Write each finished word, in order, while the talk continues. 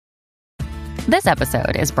This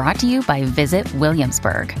episode is brought to you by Visit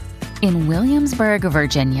Williamsburg. In Williamsburg,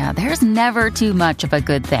 Virginia, there's never too much of a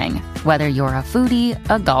good thing. Whether you're a foodie,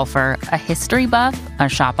 a golfer, a history buff, a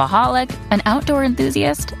shopaholic, an outdoor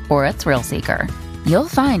enthusiast, or a thrill seeker, you'll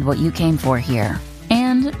find what you came for here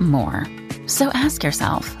and more. So ask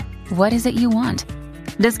yourself, what is it you want?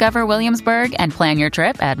 Discover Williamsburg and plan your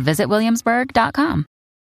trip at visitwilliamsburg.com.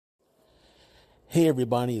 Hey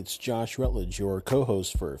everybody, it's Josh Rutledge, your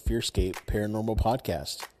co-host for Fearscape Paranormal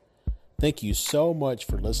Podcast. Thank you so much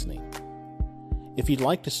for listening. If you'd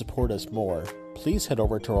like to support us more, please head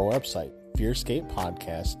over to our website,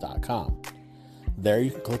 fearscapepodcast.com. There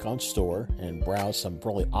you can click on store and browse some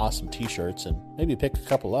really awesome t-shirts and maybe pick a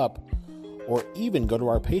couple up, or even go to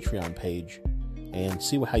our Patreon page and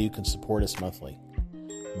see how you can support us monthly.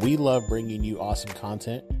 We love bringing you awesome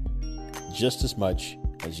content just as much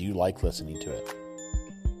as you like listening to it.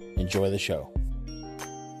 Enjoy the show.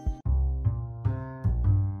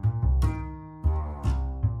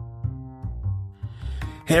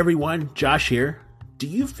 Hey everyone, Josh here. Do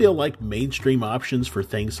you feel like mainstream options for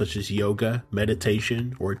things such as yoga,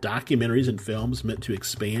 meditation, or documentaries and films meant to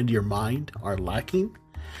expand your mind are lacking?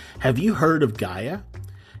 Have you heard of Gaia?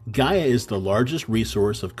 Gaia is the largest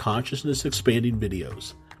resource of consciousness expanding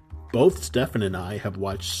videos. Both Stefan and I have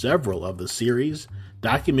watched several of the series,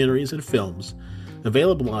 documentaries, and films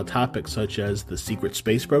available on topics such as the secret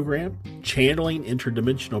space program, channeling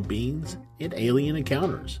interdimensional beings, and alien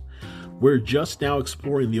encounters. We're just now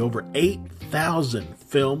exploring the over 8,000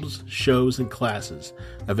 films, shows, and classes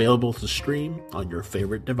available to stream on your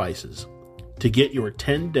favorite devices. To get your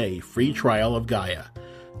 10-day free trial of Gaia,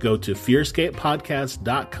 go to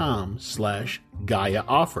fearscapepodcast.com/Gaia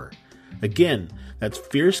offer. Again, that's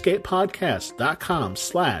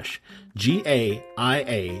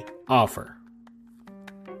fearscapepodcast.com/GAIA offer.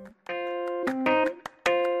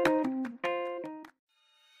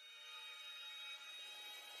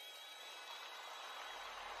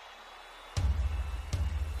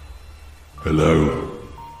 Hello,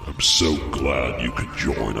 I'm so glad you could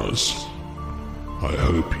join us. I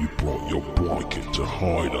hope you brought your blanket to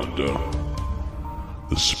hide under.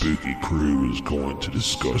 The spooky crew is going to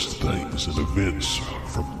discuss things and events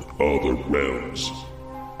from other realms.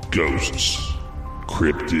 Ghosts,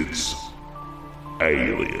 cryptids,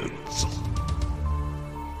 aliens.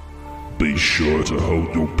 Be sure to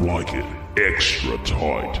hold your blanket extra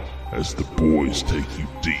tight as the boys take you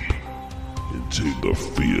deep into the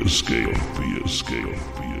Fearscape.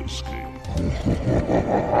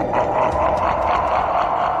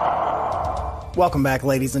 Welcome back,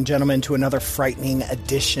 ladies and gentlemen, to another frightening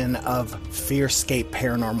edition of Fearscape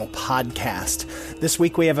Paranormal Podcast. This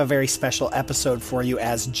week we have a very special episode for you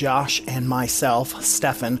as Josh and myself,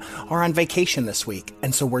 Stefan, are on vacation this week.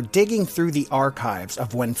 And so we're digging through the archives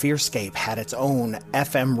of when Fearscape had its own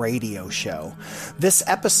FM radio show. This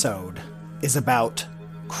episode is about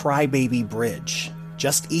Crybaby Bridge,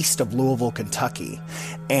 just east of Louisville, Kentucky,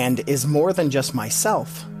 and is more than just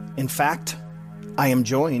myself. In fact, I am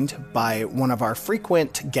joined by one of our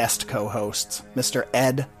frequent guest co-hosts, Mr.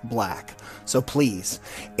 Ed Black. So please,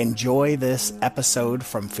 enjoy this episode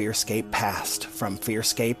from Fearscape Past, from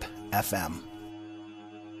Fearscape FM.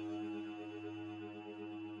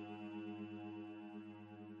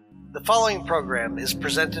 The following program is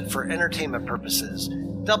presented for entertainment purposes.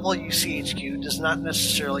 WCHQ does not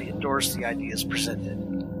necessarily endorse the ideas presented.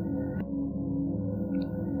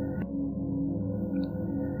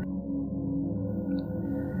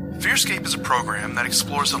 Fearscape is a program that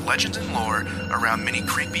explores the legends and lore around many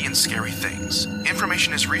creepy and scary things.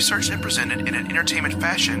 Information is researched and presented in an entertainment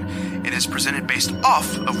fashion and is presented based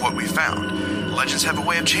off of what we found. Legends have a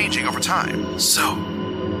way of changing over time, so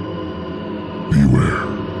beware.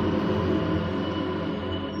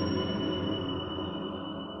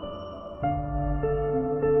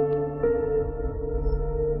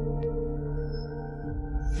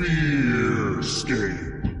 Fearscape.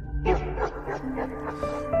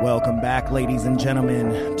 Welcome back, ladies and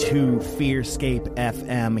gentlemen, to Fearscape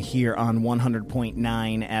FM here on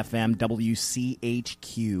 100.9 FM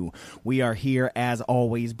WCHQ. We are here, as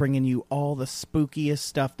always, bringing you all the spookiest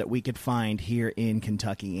stuff that we could find here in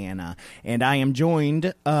Kentuckiana. And I am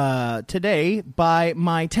joined today by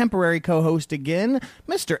my temporary co-host again,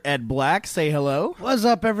 Mr. Ed Black. Say hello. What's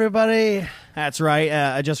up, everybody? That's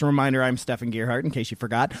right. Just a reminder, I'm Stefan Gearhart, in case you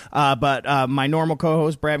forgot. But my normal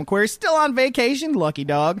co-host, Brad McQuarrie, is still on vacation. Lucky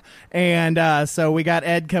dog. And so we got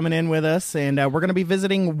Ed coming in with us, and we're going to be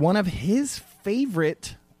visiting one of his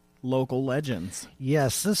favorite local legends.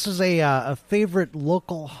 Yes, this is a favorite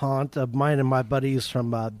local haunt of mine and my buddies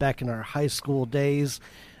from back in our high school days.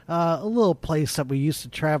 a little place that we used to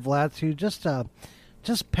travel out to, just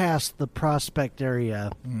past the Prospect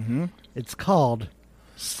area. Mm-hmm. It's called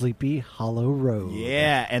Sleepy Hollow Road.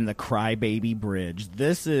 Yeah, and the Crybaby Bridge.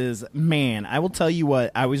 This is, man, I will tell you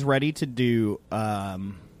what, I was ready to do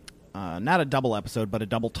not a double episode, but a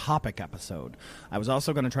double topic episode. I was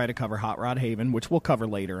also going to try to cover Hot Rod Haven, which we'll cover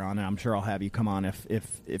later on, and I'm sure I'll have you come on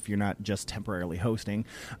if you're not just temporarily hosting.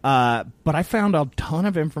 But I found a ton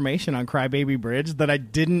of information on Crybaby Bridge that I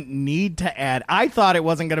didn't need to add. I thought it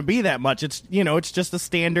wasn't going to be that much. It's just a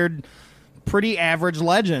standard, pretty average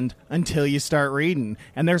legend until you start reading.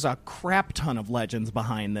 And there's a crap ton of legends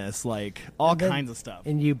behind this, like all kinds of stuff.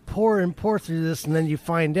 And you pour through this, and then you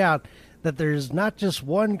find out that there's not just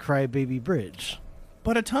one Crybaby Bridge,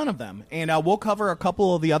 but a ton of them. And we'll cover a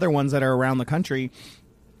couple of the other ones that are around the country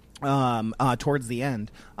towards the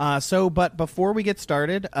end. But before we get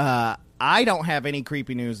started, I don't have any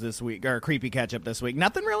creepy news this week, or creepy catch-up this week.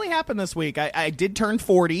 Nothing really happened this week. I did turn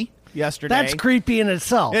 40 yesterday. That's creepy in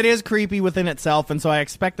itself. It is creepy within itself, and so I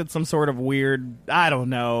expected some sort of weird, I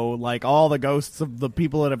don't know, like all the ghosts of the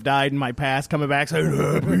people that have died in my past coming back saying,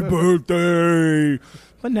 "Happy birthday!"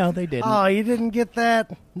 But no, they didn't. Oh, you didn't get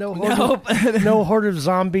that? No horde of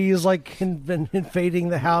zombies like invading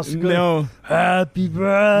the house. No. Happy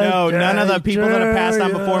birthday. No, none of the people that have passed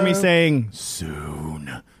on before me saying,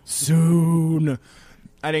 soon.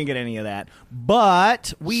 I didn't get any of that.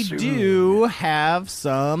 But we do have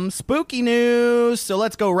some spooky news, so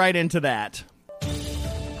let's go right into that.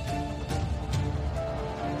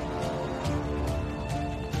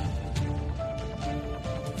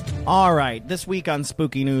 All right, this week on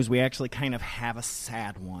Spooky News, we actually kind of have a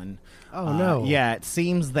sad one. Oh, no. Yeah, it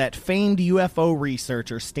seems that famed UFO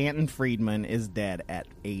researcher Stanton Friedman is dead at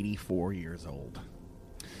 84 years old.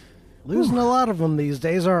 Losing a lot of them these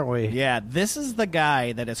days, aren't we? Yeah, this is the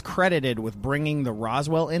guy that is credited with bringing the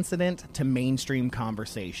Roswell incident to mainstream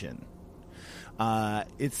conversation.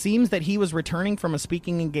 It seems that he was returning from a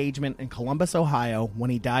speaking engagement in Columbus, Ohio, when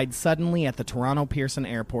he died suddenly at the Toronto Pearson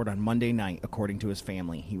Airport on Monday night, according to his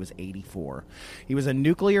family. He was 84. He was a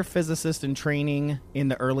nuclear physicist in training in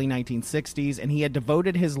the early 1960s, and he had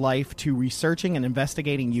devoted his life to researching and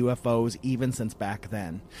investigating UFOs even since back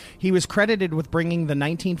then. He was credited with bringing the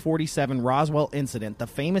 1947 Roswell incident, the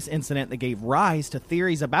famous incident that gave rise to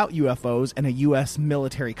theories about UFOs and a U.S.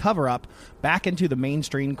 military cover-up, back into the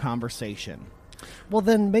mainstream conversation. Well,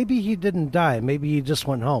 then maybe he didn't die. Maybe he just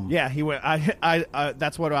went home. Yeah, he went.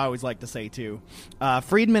 That's what I always like to say too.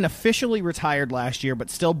 Friedman officially retired last year, but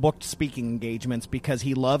still booked speaking engagements because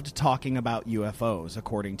he loved talking about UFOs,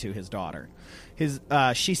 according to his daughter.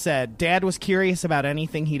 She said, "Dad was curious about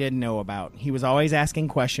anything he didn't know about. He was always asking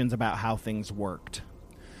questions about how things worked."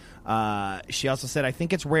 She also said, "I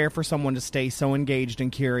think it's rare for someone to stay so engaged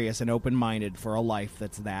and curious and open-minded for a life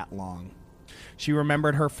that's that long." She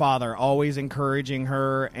remembered her father always encouraging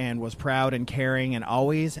her and was proud and caring and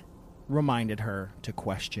always reminded her to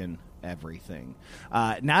question everything.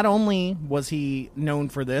 Not only was he known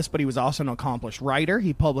for this, but he was also an accomplished writer.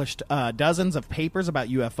 He published dozens of papers about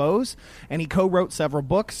UFOs, and he co-wrote several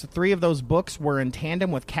books. 3 of those books were in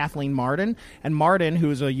tandem with Kathleen Marden, and Marden, who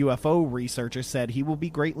is a UFO researcher, said he will be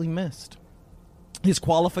greatly missed. His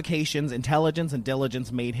qualifications, intelligence, and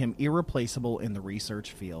diligence made him irreplaceable in the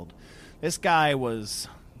research field. This guy was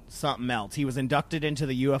something else. He was inducted into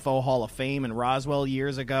the UFO Hall of Fame in Roswell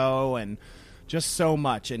years ago, and just so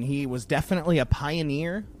much. And he was definitely a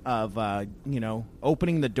pioneer of,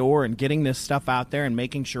 opening the door and getting this stuff out there and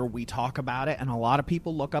making sure we talk about it. And a lot of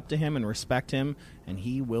people look up to him and respect him, and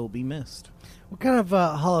he will be missed. What kind of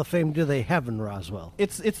Hall of Fame do they have in Roswell?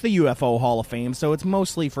 It's the UFO Hall of Fame, so it's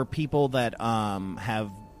mostly for people that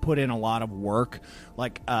have put in a lot of work.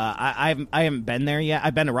 Like I haven't been there yet.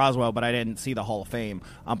 I've been to Roswell, but I didn't see the Hall of Fame.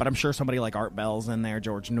 But I'm sure somebody like Art Bell's in there,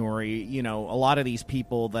 George Noory, a lot of these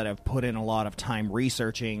people that have put in a lot of time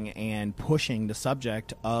researching and pushing the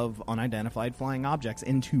subject of unidentified flying objects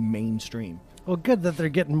into mainstream. Well, good that they're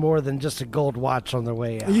getting more than just a gold watch on their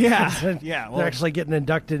way out. Yeah, they're actually getting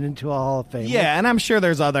inducted into a Hall of Fame. Yeah, and I'm sure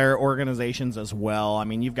there's other organizations as well. I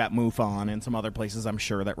mean, you've got MUFON and some other places I'm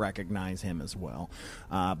sure that recognize him as well.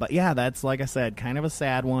 But yeah, that's, like I said, kind of a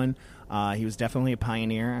sad one. He was definitely a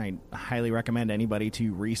pioneer. I highly recommend anybody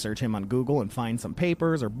to research him on Google and find some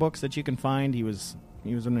papers or books that you can find. He was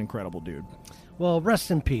an incredible dude. Well,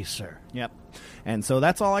 rest in peace, sir. Yep. And so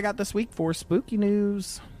that's all I got this week for Spooky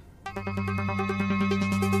News.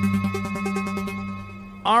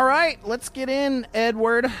 All right, let's get in,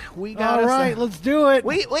 Edward. Let's do it.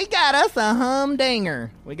 We got us a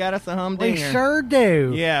humdinger. We sure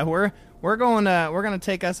do. Yeah, we're going to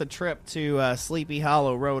take us a trip to Sleepy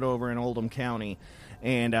Hollow Road over in Oldham County,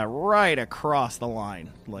 and right across the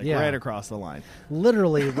line, right across the line.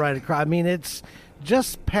 Literally right across. I mean, it's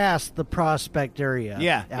just past the Prospect area.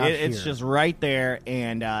 Yeah, it's here. just right there,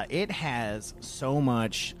 and it has so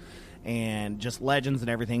much and just legends and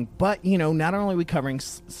everything. But, not only are we covering,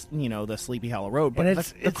 the Sleepy Hollow Road, but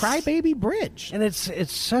the Crybaby Bridge. And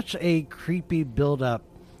it's such a creepy build-up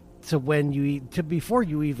to before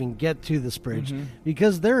you even get to this bridge,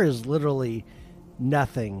 because there is literally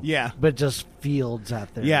nothing but just fields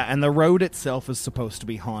out there. Yeah, and the road itself is supposed to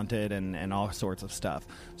be haunted and all sorts of stuff.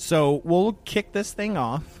 So we'll kick this thing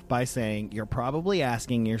off by saying you're probably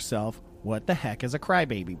asking yourself, what the heck is a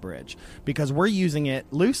Crybaby Bridge? Because we're using it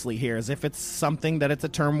loosely here as if it's something that it's a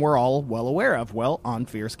term we're all well aware of. Well, on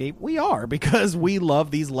Fearscape, we are, because we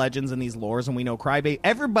love these legends and these lores, and we know Crybaby.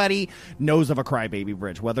 Everybody knows of a Crybaby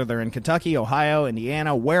Bridge, whether they're in Kentucky, Ohio,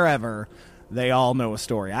 Indiana, wherever. They all know a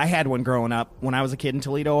story. I had one growing up when I was a kid in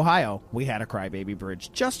Toledo, Ohio. We had a Crybaby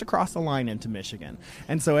Bridge just across the line into Michigan.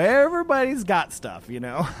 And so everybody's got stuff, And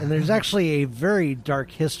there's actually a very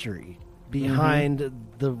dark history behind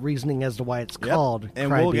the reasoning as to why it's called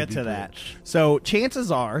and Crybaby we'll get to Bridge. that. So chances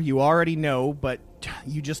are you already know, but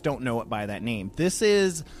you just don't know it by that name. This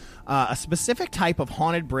is a specific type of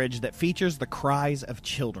haunted bridge that features the cries of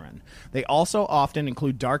children. They also often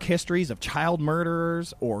include dark histories of child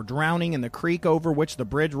murderers or drowning in the creek over which the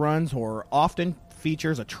bridge runs, or often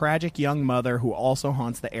features a tragic young mother who also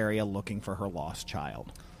haunts the area looking for her lost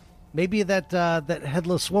child. Maybe that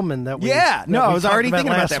headless woman that we I was already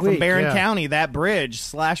thinking about that from week. Barron County. That bridge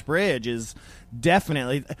is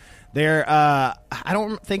definitely there. I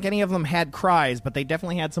don't think any of them had cries, but they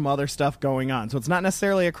definitely had some other stuff going on. So it's not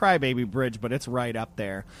necessarily a Crybaby Bridge, but it's right up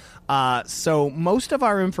there. So most of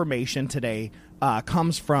our information today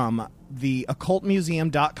comes from the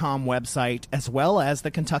occultmuseum.com website as well as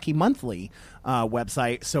the Kentucky Monthly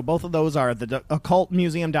website. So both of those are the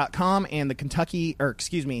occultmuseum.com and the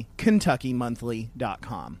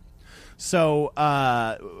KentuckyMonthly.com. So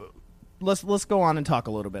let's go on and talk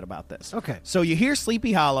a little bit about this. Okay. So you hear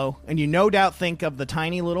Sleepy Hollow, and you no doubt think of the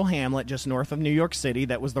tiny little hamlet just north of New York City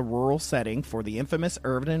that was the rural setting for the infamous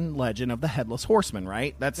urban legend of the Headless Horseman,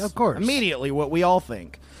 right? That's of course immediately what we all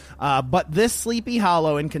think. But this Sleepy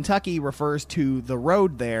Hollow in Kentucky refers to the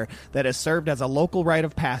road there that has served as a local rite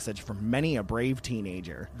of passage for many a brave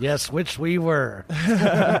teenager. Yes, which we were.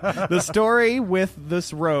 The story with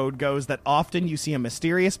this road goes that often you see a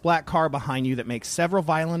mysterious black car behind you that makes several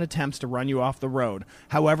violent attempts to run you off the road.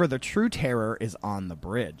 However, the true terror is on the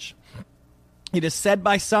bridge. It is said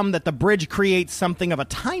by some that the bridge creates something of a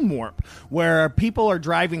time warp, where people are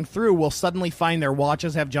driving through will suddenly find their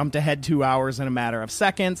watches have jumped ahead 2 hours in a matter of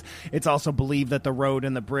seconds. It's also believed that the road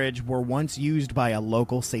and the bridge were once used by a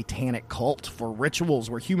local satanic cult for rituals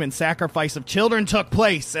where human sacrifice of children took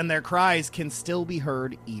place, and their cries can still be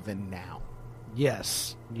heard even now.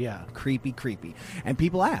 Yes. Yeah. Creepy. And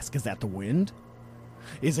people ask, is that the wind?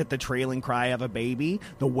 Is it the trailing cry of a baby?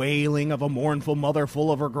 The wailing of a mournful mother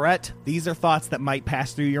full of regret? These are thoughts that might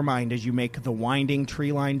pass through your mind as you make the winding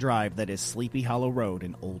tree-lined drive that is Sleepy Hollow Road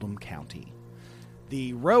in Oldham County.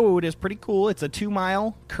 The road is pretty cool. It's a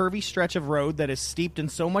 2-mile, curvy stretch of road that is steeped in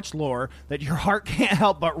so much lore that your heart can't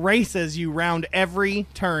help but race as you round every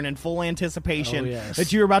turn in full anticipation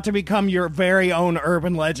that you're about to become your very own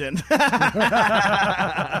urban legend.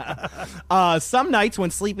 Some nights when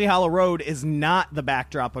Sleepy Hollow Road is not the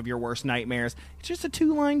backdrop of your worst nightmares, it's just a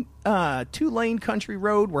two-lane country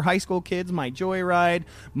road where high school kids might joyride.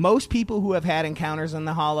 Most people who have had encounters in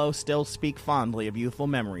the Hollow still speak fondly of youthful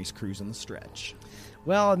memories cruising the stretch.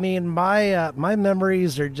 Well, I mean, my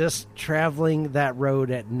memories are just traveling that road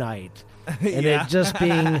at night, and it just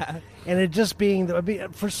being. I mean,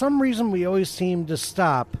 for some reason, we always seem to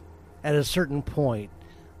stop at a certain point,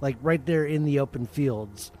 like right there in the open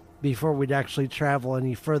fields, before we'd actually travel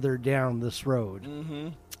any further down this road. Mm-hmm.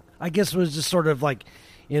 I guess it was just sort of like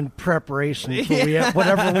in preparation for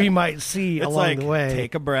whatever we might see along the way.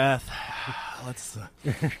 Take a breath. Let's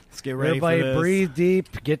get ready for Everybody this. breathe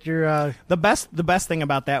deep. Get your the best thing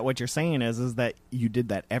about that, what you're saying is that you did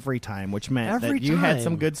that every time, which meant that you had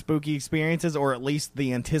some good spooky experiences, or at least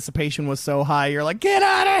the anticipation was so high you're like, get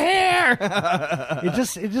out of here. It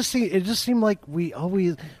just seemed like we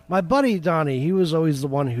always. My buddy Donnie, he was always the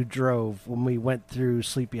one who drove when we went through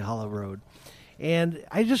Sleepy Hollow Road. And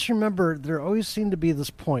I just remember there always seemed to be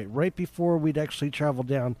this point right before we'd actually travel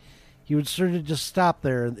down. He would sort of just stop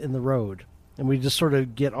there in the road, and we just sort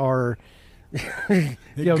of get our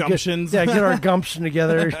gumptions. Get our gumption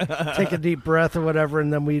together, take a deep breath or whatever,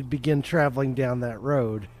 and then we'd begin traveling down that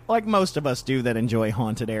road. Like most of us do that enjoy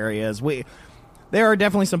haunted areas. There are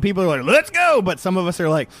definitely some people who are like, let's go, but some of us are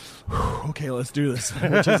like, okay, let's do this,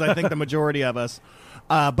 which is, I think, the majority of us.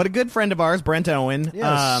 But a good friend of ours, Brent Owen,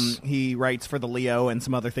 Yes. he writes for the Leo and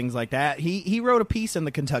some other things like that. He wrote a piece in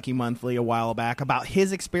the Kentucky Monthly a while back about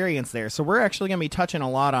his experience there. So we're actually going to be touching a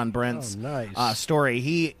lot on Brent's story.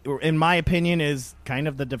 He, in my opinion, is kind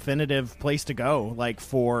of the definitive place to go, like,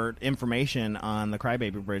 for information on the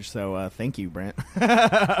Crybaby Bridge. So thank you, Brent.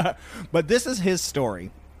 But this is his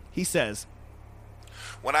story. He says,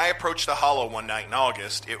 "When I approached the hollow one night in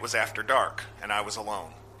August, it was after dark, and I was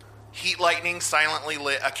alone. Heat lightning silently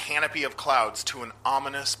lit a canopy of clouds to an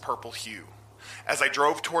ominous purple hue. As I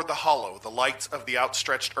drove toward the hollow, the lights of the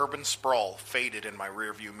outstretched urban sprawl faded in my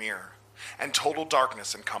rearview mirror, and total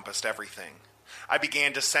darkness encompassed everything. I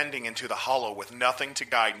began descending into the hollow with nothing to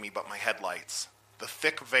guide me but my headlights. The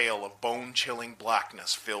thick veil of bone-chilling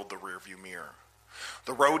blackness filled the rearview mirror.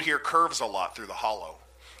 The road here curves a lot through the hollow.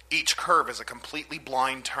 Each curve is a completely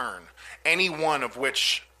blind turn, any one of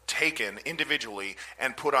which, taken individually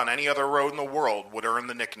and put on any other road in the world, would earn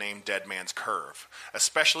the nickname Dead Man's Curve,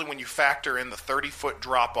 especially when you factor in the 30-foot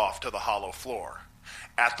drop-off to the hollow floor.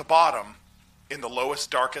 At the bottom, in the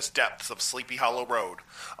lowest, darkest depths of Sleepy Hollow Road,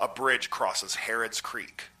 a bridge crosses Harrods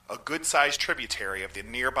Creek, a good-sized tributary of the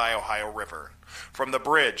nearby Ohio River. From the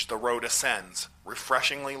bridge, the road ascends,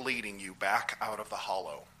 refreshingly leading you back out of the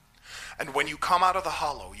hollow. And when you come out of the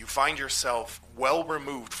hollow, you find yourself well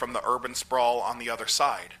removed from the urban sprawl on the other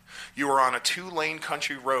side. You are on a 2-lane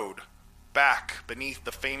country road, back beneath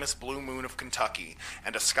the famous blue moon of Kentucky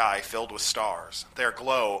and a sky filled with stars, their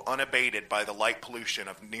glow unabated by the light pollution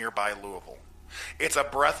of nearby Louisville. It's a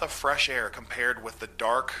breath of fresh air compared with the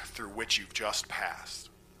dark through which you've just passed.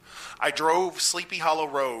 I drove Sleepy Hollow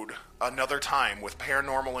Road another time with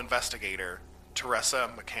paranormal investigator Teresa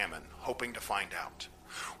McCammon, hoping to find out.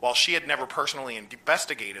 While she had never personally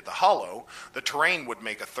investigated the hollow, the terrain would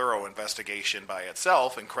make a thorough investigation by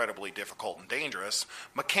itself incredibly difficult and dangerous.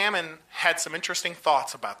 McCammon had some interesting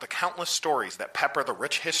thoughts about the countless stories that pepper the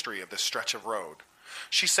rich history of this stretch of road.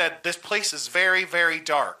 She said, "This place is very, very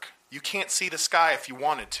dark. You can't see the sky if you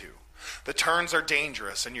wanted to. The turns are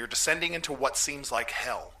dangerous, and you're descending into what seems like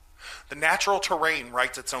hell. The natural terrain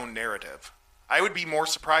writes its own narrative. I would be more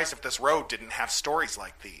surprised if this road didn't have stories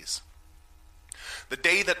like these." The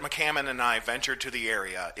day that McCammon and I ventured to the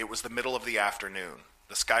area, it was the middle of the afternoon.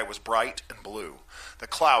 The sky was bright and blue, the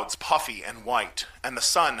clouds puffy and white, and the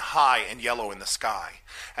sun high and yellow in the sky.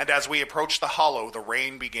 And as we approached the hollow, the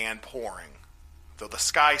rain began pouring. Though the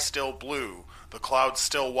sky still blue, the clouds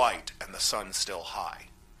still white, and the sun still high.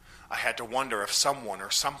 I had to wonder if someone or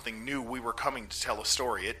something knew we were coming to tell a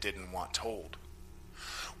story it didn't want told.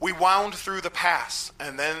 We wound through the pass,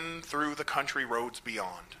 and then through the country roads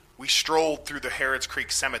beyond. We strolled through the Harrods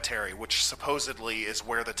Creek Cemetery, which supposedly is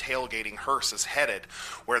where the tailgating hearse is headed,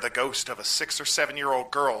 where the ghost of a 6 or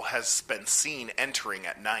 7-year-old girl has been seen entering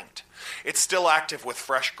at night. It's still active with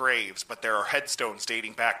fresh graves, but there are headstones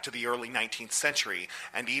dating back to the early 19th century,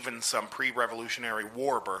 and even some pre-Revolutionary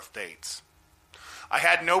War birth dates. I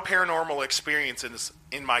had no paranormal experiences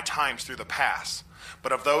in my times through the pass,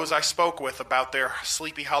 but of those I spoke with about their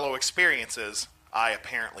Sleepy Hollow experiences, I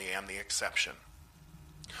apparently am the exception.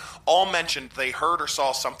 All mentioned they heard or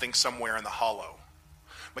saw something somewhere in the hollow.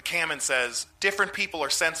 McCammon says, different people are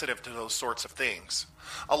sensitive to those sorts of things.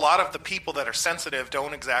 A lot of the people that are sensitive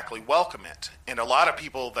don't exactly welcome it, and a lot of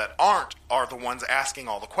people that aren't are the ones asking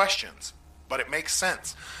all the questions. But it makes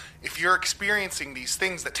sense. If you're experiencing these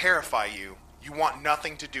things that terrify you, you want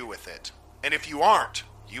nothing to do with it. And if you aren't,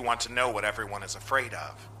 you want to know what everyone is afraid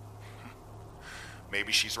of.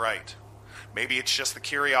 Maybe she's right. Maybe it's just the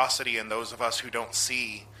curiosity in those of us who don't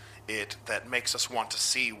see it that makes us want to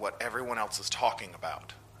see what everyone else is talking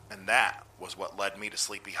about. And that was what led me to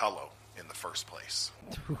Sleepy Hollow in the first place.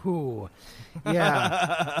 Ooh,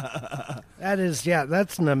 yeah.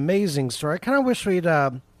 That's an amazing story. I kind of wish we'd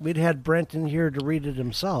had Brent in here to read it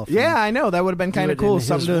himself. Yeah, I know. That would have been kind of cool.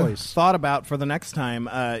 Something to thought about for the next time.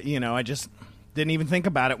 I just didn't even think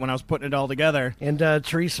about it when I was putting it all together. And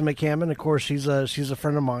Teresa McCammon, of course, she's a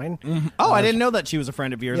friend of mine. Mm-hmm. Oh, I didn't know that she was a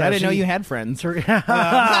friend of yours. Yeah, I didn't know you had friends. Teresa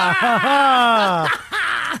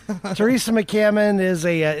McCammon is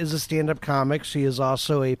a stand-up comic. She is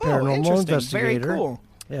also a paranormal investigator. Very cool.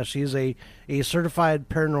 Yeah, she's a certified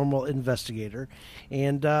paranormal investigator,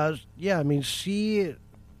 and she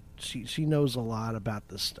she knows a lot about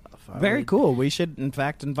this stuff. Very cool. We should, in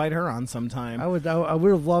fact, invite her on sometime. I would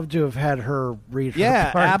have loved to have had her read her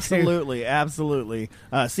Yeah, part, absolutely, absolutely.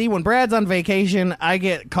 See, when Brad's on vacation, I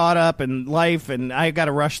get caught up in life, and I got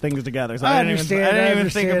to rush things together. So I didn't even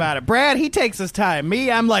think about it. Brad, he takes his time. Me,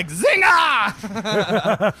 I'm like,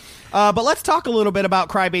 zinger! But let's talk a little bit about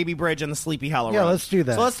Crybaby Bridge and the Sleepy Hollow Road. Yeah, let's do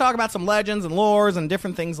that. So let's talk about some legends and lores and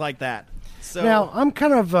different things like that. So now, I'm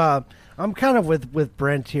kind of with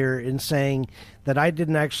Brent here in saying that I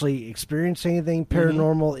didn't actually experience anything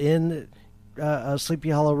paranormal in Sleepy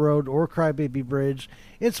Hollow Road or Crybaby Bridge.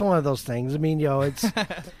 It's one of those things. I mean, it's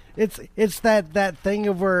it's that thing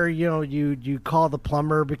of where you call the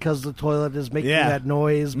plumber because the toilet is making that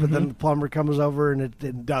noise, but then the plumber comes over and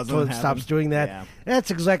it doesn't toilet stops doing that. Yeah.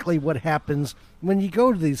 That's exactly what happens when you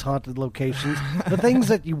go to these haunted locations. The things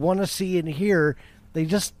that you want to see and hear, they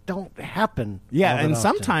just don't happen. Yeah, and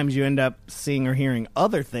sometimes you end up seeing or hearing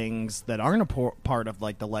other things that aren't a part of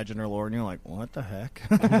like the legend or lore, and you're like, what the heck?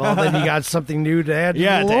 Well, then you got something new to add to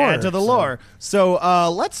the lore. To add to the lore. So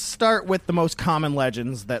let's start with the most common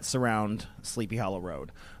legends that surround Sleepy Hollow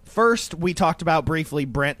Road. First, we talked about briefly,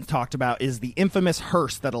 Brent talked about, is the infamous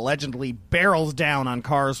hearse that allegedly barrels down on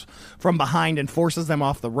cars from behind and forces them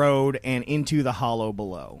off the road and into the hollow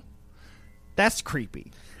below. That's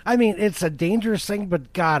creepy. I mean, it's a dangerous thing,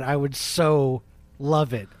 but God, I would so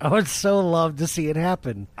love it. I would so love to see it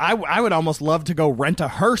happen. I would almost love to go rent a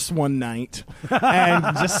hearse one night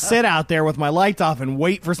and just sit out there with my lights off and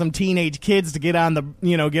wait for some teenage kids to get on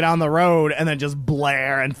the road and then just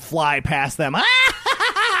blare and fly past them.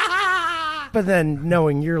 But then,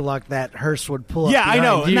 knowing your luck, that hearse would pull up. Yeah, I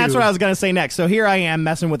know, and that's what I was. was going to say next. So here I am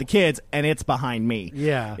messing with the kids, and it's behind me.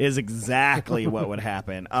 Yeah. Is exactly what would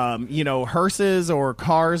happen. Hearses or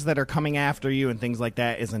cars that are coming after you and things like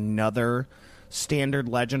that is another standard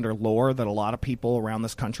legend or lore that a lot of people around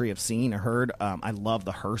this country have seen or heard. I love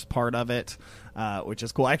the hearse part of it, which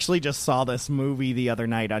is cool. I actually just saw this movie the other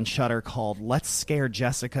night on Shudder called Let's Scare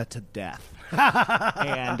Jessica to Death.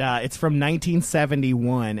 And it's from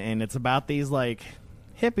 1971, and it's about these like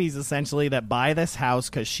hippies essentially that buy this house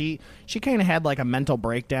because she kind of had like a mental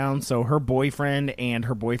breakdown. So her boyfriend and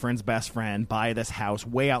her boyfriend's best friend buy this house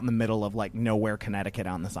way out in the middle of like nowhere, Connecticut,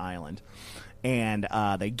 on this island. And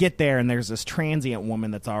they get there, and there's this transient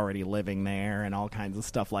woman that's already living there, and all kinds of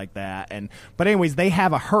stuff like that. But anyways, they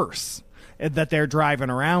have a hearse that they're driving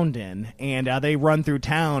around in, and they run through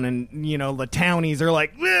town, and the townies are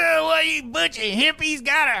like, "What, you bunch of hippies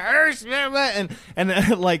got a hearse?"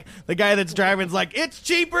 And like the guy that's driving's like, "It's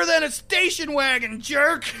cheaper than a station wagon,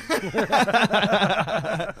 jerk."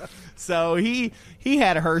 So he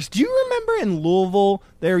had a hearse. Do you remember in Louisville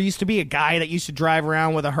there used to be a guy that used to drive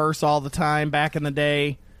around with a hearse all the time back in the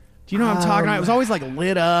day? Do you know what I'm talking about? It was always like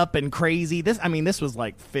lit up and crazy. This was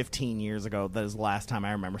like 15 years ago. That was the last time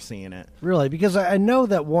I remember seeing it. Really? Because I know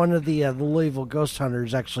that one of the Louisville ghost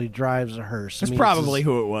hunters actually drives a hearse. That's probably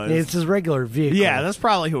who it was. It's his regular vehicle. Yeah, that's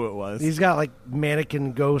probably who it was. He's got like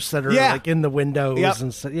mannequin ghosts that are like in the windows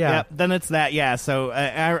and stuff. Yeah. Yep. Then it's that. Yeah. So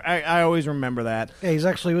I always remember that. Yeah, he's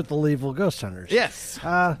actually with the Louisville ghost hunters. Yes.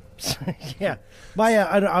 Yeah.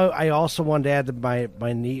 I also wanted to add that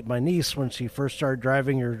my niece, when she first started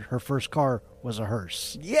driving, her first car was a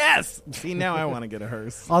hearse. Yes. See, now I want to get a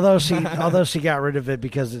hearse. although she got rid of it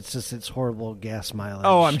because it's horrible gas mileage.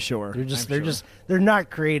 Oh, I'm sure. They're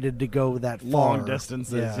not created to go that far. Long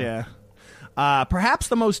distances. Yeah. Perhaps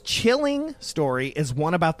the most chilling story is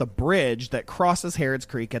one about the bridge that crosses Harrods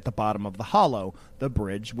Creek at the bottom of the hollow, the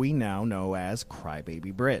bridge we now know as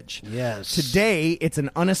Crybaby Bridge. Yes. Today, it's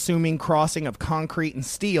an unassuming crossing of concrete and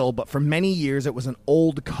steel, but for many years it was an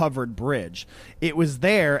old covered bridge. It was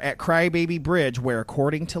there at Crybaby Bridge where,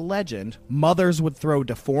 according to legend, mothers would throw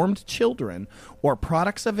deformed children or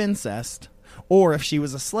products of incest, or if she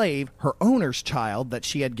was a slave, her owner's child that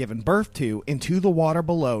she had given birth to, into the water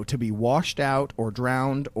below to be washed out or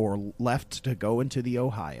drowned or left to go into the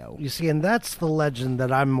Ohio. You see, and that's the legend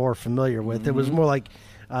that I'm more familiar with. Mm-hmm. It was more like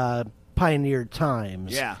pioneer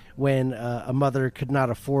times when a mother could not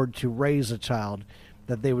afford to raise a child,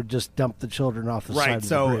 that they would just dump the children off the side of the bridge.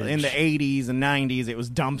 So in the 80s and 90s, it was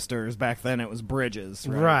dumpsters. Back then, it was bridges.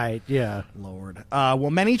 Right, yeah. Lord. Well,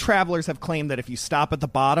 many travelers have claimed that if you stop at the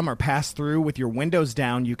bottom or pass through with your windows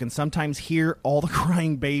down, you can sometimes hear all the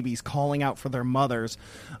crying babies calling out for their mothers,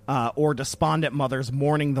 or despondent mothers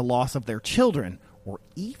mourning the loss of their children, or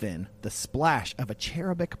even the splash of a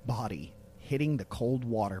cherubic body hitting the cold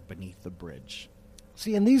water beneath the bridge.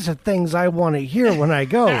 See, and these are things I want to hear when I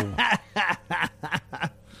go.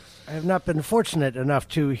 I have not been fortunate enough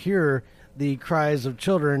to hear the cries of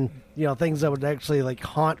children, things that would actually like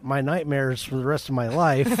haunt my nightmares for the rest of my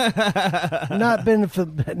life.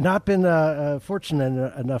 not been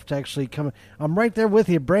fortunate enough to actually come. I'm right there with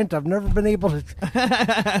you, Brent. I've never been able to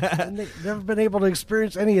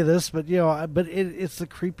experience any of this, but it's the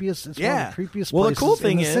creepiest. It's one of the creepiest. Well, the places cool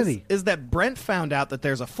thing in the city is that Brent found out that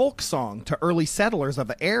there's a folk song to early settlers of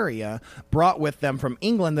the area brought with them from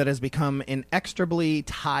England that has become inextricably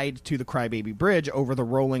tied to the Crybaby Bridge over the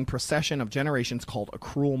rolling procession of generations called A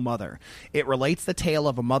Cruel Mother. It relates the tale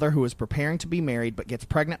of a mother who is preparing to be married but gets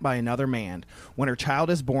pregnant by another man. When her child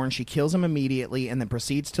is born, she kills him immediately and then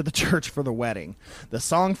proceeds to the church for the wedding. The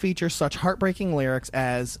song features such heartbreaking lyrics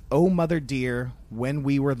as, "O mother dear, when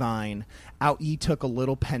we were thine, out ye took a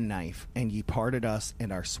little penknife, and ye parted us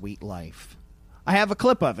and our sweet life." I have a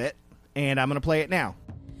clip of it, and I'm going to play it now.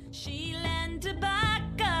 She leaned her back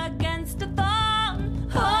against a thorn,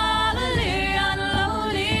 holy and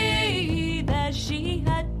lonely. There she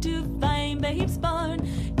had to find babes born,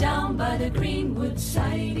 down by the greenwood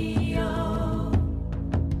side.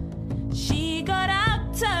 She got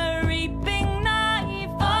out her reaping knife,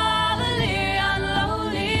 holy and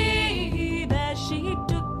lonely. There she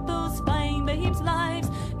took those fine babes' lives,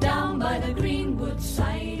 down by the greenwood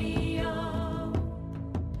side.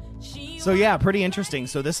 So yeah, pretty interesting.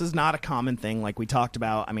 So this is not a common thing like we talked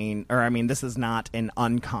about. I mean, this is not an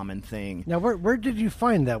uncommon thing. Now, where did you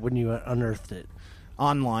find that when you unearthed it?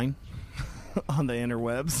 Online. On the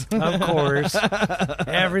interwebs. Of course.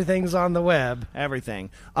 Everything's on the web. Everything.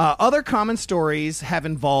 Other common stories have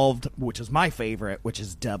involved, which is my favorite, which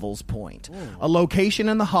is Devil's Point. Ooh. A location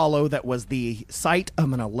in the Hollow that was the site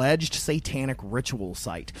of an alleged satanic ritual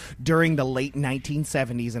site during the late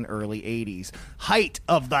 1970s and early 80s. Height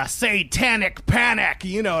of the satanic panic.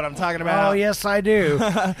 You know what I'm talking about. Oh, yes, I do.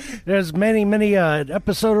 There's many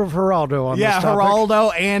episode of Geraldo on this topic. Yeah,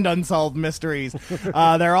 Geraldo and Unsolved Mysteries.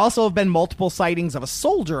 There also have been multiple sightings of a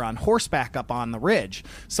soldier on horseback up on the ridge.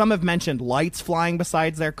 Some have mentioned lights flying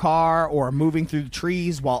beside their car or moving through the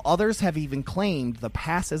trees, while others have even claimed the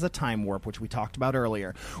pass is a time warp, which we talked about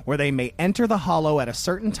earlier, where they may enter the Hollow at a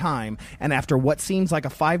certain time and after what seems like a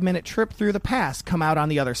 5-minute trip through the pass, come out on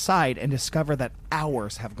the other side and discover that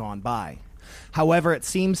hours have gone by. However, it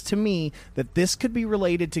seems to me that this could be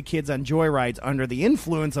related to kids on joyrides under the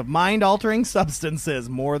influence of mind-altering substances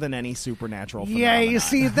more than any supernatural phenomenon. Yeah, you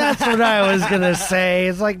see, that's what I was going to say.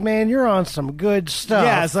 It's like, man, you're on some good stuff.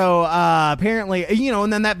 Yeah, so apparently,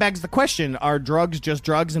 and then that begs the question, are drugs just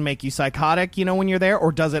drugs and make you psychotic, when you're there?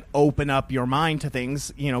 Or does it open up your mind to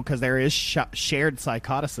things, because there is shared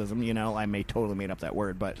psychoticism, I may totally made up that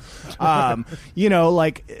word, but, can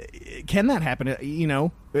that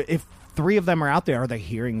happen, if 3 of them are out there, are they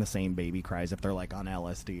hearing the same baby cries if they're like on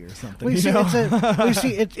LSD or something? It's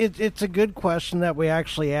a good question that we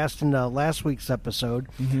actually asked in last week's episode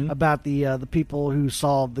about the people who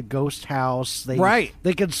saw the ghost house.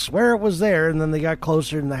 They could swear it was there, and then they got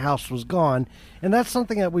closer and the house was gone. And that's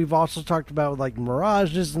something that we've also talked about with like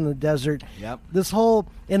mirages in the desert. Yep. This whole,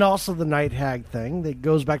 and also the night hag thing that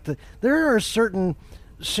goes back to, there are certain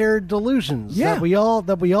shared delusions that we all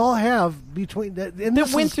have between that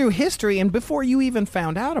went through history and before you even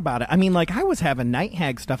found out about it. I mean, like I was having night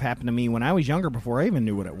hag stuff happen to me when I was younger before I even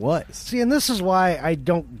knew what it was. See, and this is why I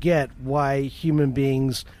don't get why human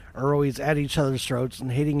beings are always at each other's throats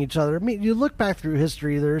and hating each other. I mean, you look back through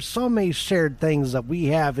history, there's so many shared things that we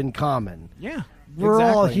have in common. Yeah. We're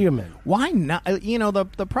all human. Why not?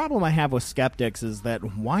 The problem I have with skeptics is that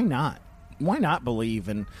why not? Why not believe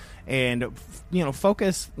and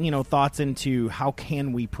focus thoughts into how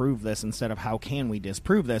can we prove this instead of how can we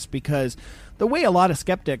disprove this, because the way a lot of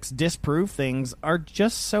skeptics disprove things are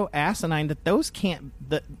just so asinine that those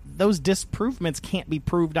disprovements can't be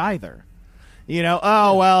proved either.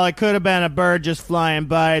 It could have been a bird just flying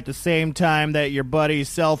by at the same time that your buddy's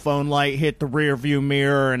cell phone light hit the rear view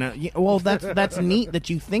mirror, and that's neat that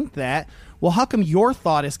you think that. Well, how come your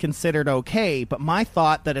thought is considered okay, but my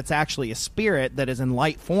thought that it's actually a spirit that is in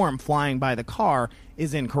light form flying by the car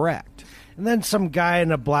is incorrect? And then some guy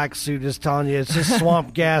in a black suit is telling you it's just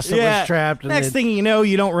swamp gas that was trapped. Next thing you know,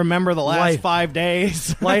 you don't remember the last 5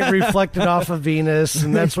 days. Light reflected off of Venus,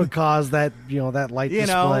 and that's what caused that that light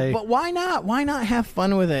display. But why not? Why not have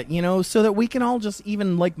fun with it? So that we can all just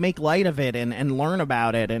even make light of it and learn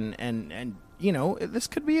about it, and this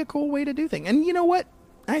could be a cool way to do things. And you know what?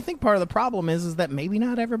 I think part of the problem is that maybe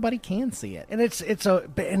not everybody can see it. And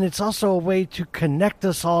it's also a way to connect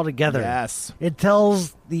us all together. Yes. It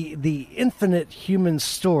tells the infinite human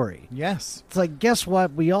story. Yes. It's like, guess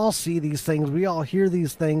what? We all see these things. We all hear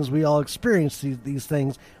these things. We all experience these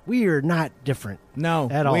things. We are not different. No,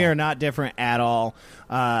 at all. We are not different at all.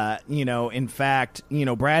 In fact,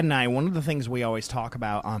 Brad and I, one of the things we always talk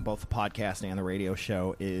about on both the podcast and the radio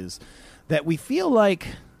show is that we feel like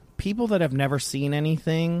people that have never seen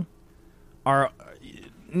anything are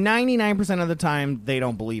 99% of the time they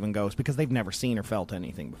don't believe in ghosts because they've never seen or felt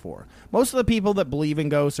anything before. Most of the people that believe in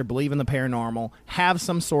ghosts or believe in the paranormal have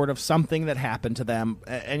some sort of something that happened to them,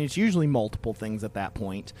 and it's usually multiple things at that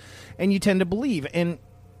point, and you tend to believe. And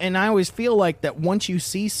I always feel like that once you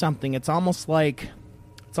see something, it's almost like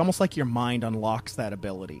your mind unlocks that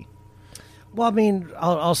ability. Well, I mean,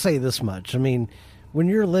 I'll say this much. I mean, when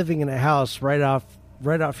you're living in a house right off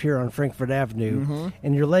here on Frankfurt Avenue,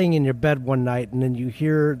 and you're laying in your bed one night, and then you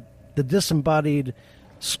hear the disembodied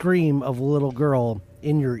scream of a little girl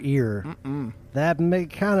in your ear, that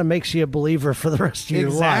kind of makes you a believer for the rest of your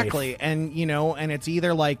life. Exactly. And, and it's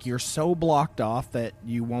either like you're so blocked off that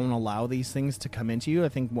you won't allow these things to come into you. I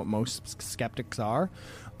think what most skeptics are.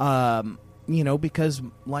 Because,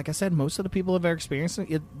 like I said, most of the people have ever experienced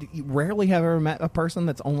it. You rarely have ever met a person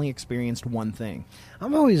that's only experienced one thing.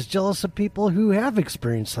 I'm always jealous of people who have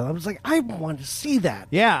experienced it. I was like, I want to see that.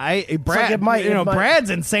 Yeah, Brad. Brad's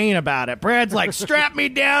insane about it. Brad's like, strap me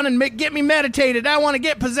down and get me meditated. I want to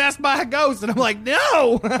get possessed by a ghost, and I'm like,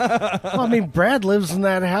 no. Well, I mean, Brad lives in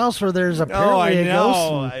that house where there's apparently a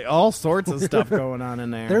ghost. All sorts of stuff going on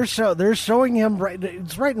in there. They're showing him right.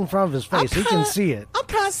 It's right in front of his face. He can see it. I'm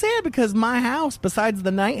kind of sad because my house, besides the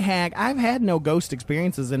night hag, I've had no ghost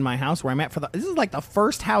experiences in my house where I'm at. This is like the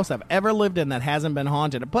first house I've ever lived in that hasn't been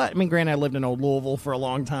haunted. But I mean, granted, I lived in old Louisville for a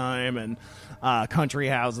long time and country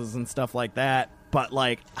houses and stuff like that. But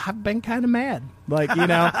like, I've been kind of mad. Like,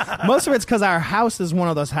 most of it's because our house is one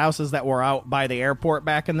of those houses that were out by the airport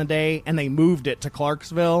back in the day, and they moved it to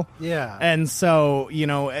Clarksville. Yeah, and so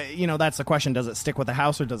that's the question: does it stick with the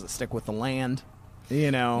house or does it stick with the land?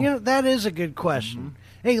 That is a good question.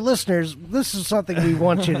 Hey, listeners, this is something we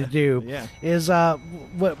want you to do. Yeah. Is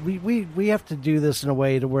what we have to do this in a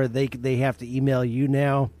way to where they have to email you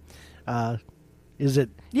now. Is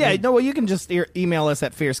it? Yeah. No. Well, you can just email us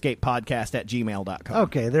at fearscapepodcast@gmail.com.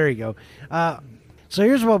 Okay. There you go. So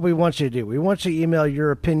here's what we want you to do. We want you to email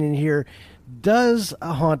your opinion here. Does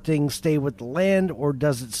a haunting stay with the land or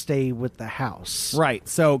does it stay with the house? Right.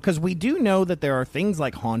 So, because we do know that there are things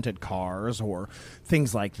like haunted cars or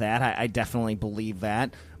things like that. I definitely believe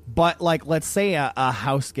that. But, like, let's say a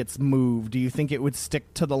house gets moved. Do you think it would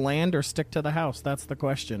stick to the land or stick to the house? That's the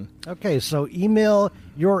question. Okay, so email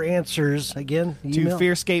your answers again. To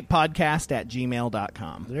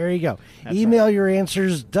fearscapepodcast@gmail.com. There you go. That's email right. your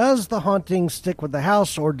answers. Does the haunting stick with the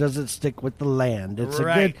house or does it stick with the land? It's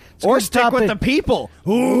right. a good stick topic. with the people.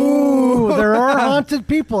 Ooh, there are haunted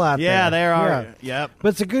people out there. Yeah, there are. Yeah. Yep. But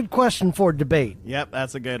it's a good question for debate. Yep,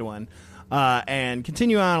 that's a good one. And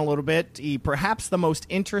continue on a little bit. Perhaps the most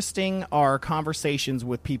interesting are conversations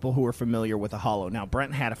with people who are familiar with a hollow. Now,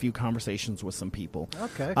 Brent had a few conversations with some people.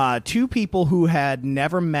 Okay. Two people who had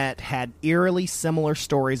never met had eerily similar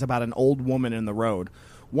stories about an old woman in the road.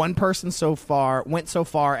 One person went so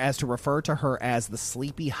far as to refer to her as the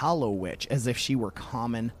Sleepy Hollow Witch, as if she were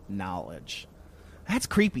common knowledge. That's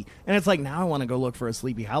creepy, and it's like, now I want to go look for a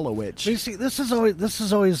Sleepy Hollow Witch. You see, this is another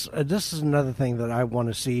thing that I want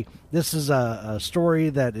to see. This is a story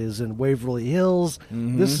that is in Waverly Hills.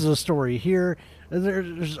 Mm-hmm. This is a story here.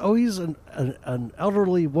 There's always an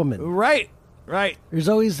elderly woman. Right. There's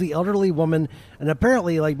always the elderly woman, and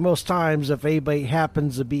apparently, like most times, if anybody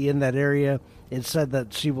happens to be in that area, it's said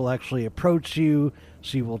that she will actually approach you.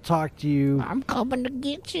 She will talk to you. I'm coming to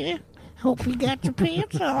get you. Hope you got your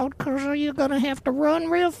pants on, because you're going to have to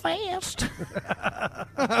run real fast.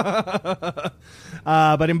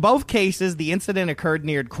 But in both cases, the incident occurred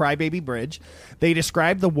near Crybaby Bridge. They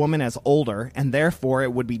described the woman as older, and therefore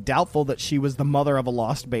it would be doubtful that she was the mother of a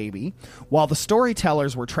lost baby. While the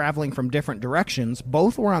storytellers were traveling from different directions,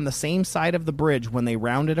 both were on the same side of the bridge when they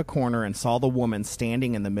rounded a corner and saw the woman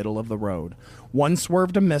standing in the middle of the road. One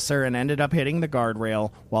swerved to miss her and ended up hitting the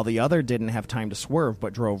guardrail, while the other didn't have time to swerve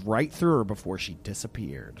but drove right through her before she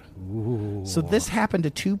disappeared. Ooh. So this happened to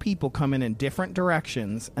two people coming in different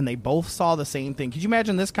directions, and they both saw the same thing. Could you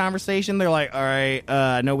imagine this conversation? They're like, all right,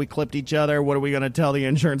 I know we clipped each other. What are we going to tell the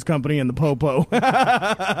insurance company and the popo?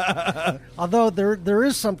 Although there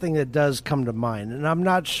is something that does come to mind, and I'm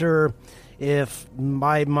not sure if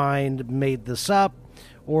my mind made this up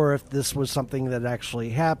or if this was something that actually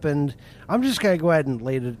happened. I'm just going to go ahead and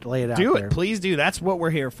lay it out Do there. it. Please do. That's what we're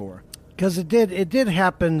here for. Because it did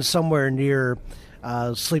happen somewhere near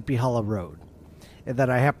Sleepy Hollow Road that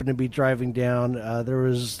I happened to be driving down. There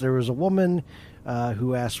was a woman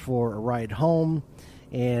who asked for a ride home,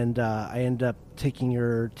 and I ended up taking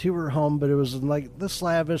her to her home, but it was like this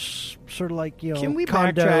lavish, sort of like, you know, Can we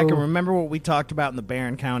condo. backtrack and remember what we talked about in the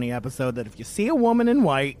Barron County episode, that if you see a woman in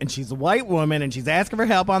white and she's a white woman and she's asking for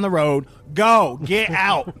help on the road, go, get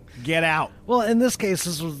out, get out. Well, in this case,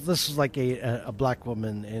 this was like a black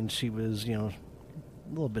woman, and she was, you know, a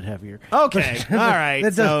little bit heavier. Okay, all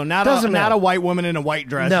right. So not a white woman in a white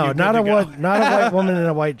dress. No, You're not a good to go. not a white woman in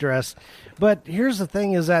a white dress. But here's the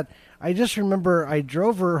thing: is that I just remember I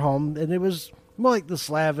drove her home, and it was more like this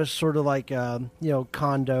lavish, sort of like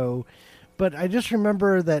condo. But I just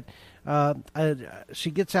remember that she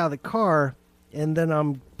gets out of the car, and then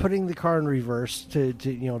I'm putting the car in reverse to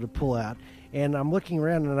pull out. And I'm looking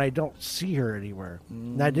around, and I don't see her anywhere.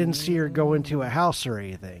 And I didn't see her go into a house or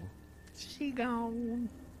anything. She gone.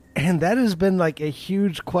 And that has been like a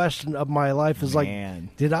huge question of my life. Is Man.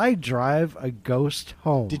 like, did I drive a ghost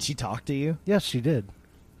home? Did she talk to you? Yes, she did.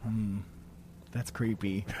 That's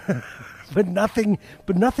creepy. But nothing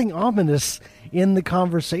ominous in the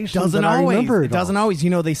conversation. Doesn't that I always. remember It doesn't always. You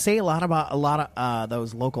know, they say a lot of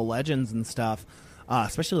those local legends and stuff.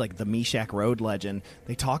 Especially like the Meshack Road legend.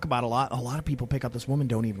 They talk about a lot. A lot of people pick up this woman,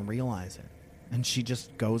 don't even realize it, and she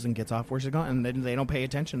just goes and gets off where she's going, and then they don't pay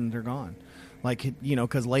attention, and they're gone. Like, you know,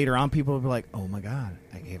 because later on, people will be like, "Oh my God,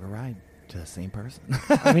 I gave a ride to the same person."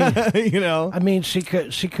 I mean, you know. I mean, she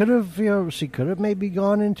could have maybe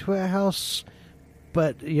gone into a house,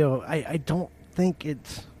 but I don't think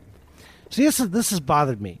it's. See, this has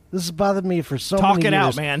bothered me. This has bothered me for so Talk many it years.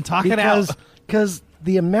 out, man. Talk it out. Because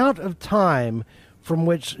the amount of time from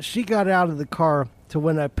which she got out of the car to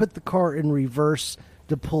when I put the car in reverse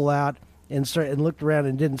to pull out and looked around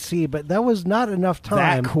and didn't see, but that was not enough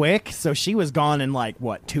time. That quick? So she was gone in like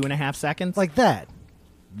what, 2.5 seconds? Like that.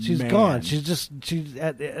 She's Man. gone.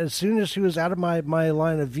 As soon as she was out of my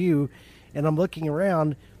line of view, and I'm looking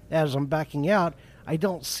around as I'm backing out, I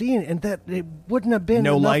don't see it, and that it wouldn't have been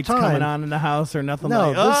no enough lights time. coming on in the house or nothing.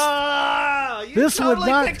 No, like, you this would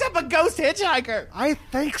totally not- picked up a ghost hitchhiker. I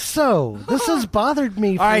think so. This has bothered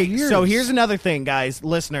me for All right, years. so here's another thing, guys,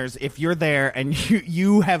 listeners. If you're there and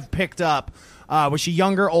you have picked up, was she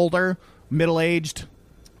younger, older, middle-aged?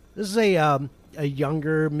 This is a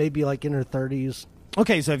younger, maybe like in her 30s.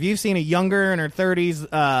 Okay, so if you've seen a younger in her 30s,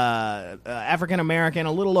 African American,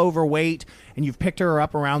 a little overweight, and you've picked her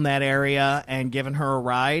up around that area and given her a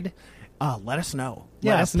ride, let us know.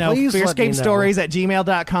 Yeah, let us know. please let me know.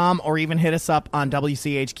 FierceScapeStories@gmail.com, or even hit us up on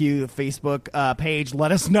WCHQ Facebook page.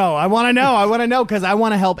 Let us know. I want to know. I want to know because I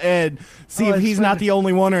want to help Ed see if he's not the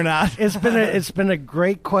only one or not. It's been a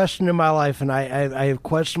great question in my life, and I have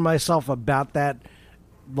questioned myself about that.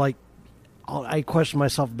 Like, I question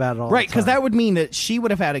myself about it all Right, the because time. that would mean that she would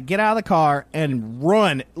have had to get out of the car and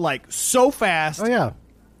run like so fast. Oh yeah,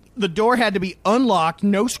 The door had to be unlocked,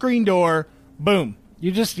 no screen door. Boom.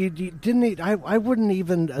 you didn't. I wouldn't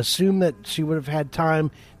even assume that she would have had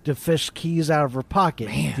time to fish keys out of her pocket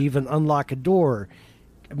to even unlock a door.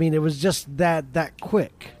 I mean, it was just that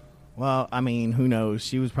quick. Well, I mean, who knows?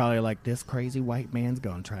 She was probably like, this crazy white man's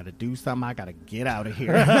going to try to do something. I got to get out of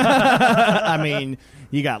here. I mean,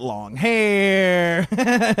 you got long hair.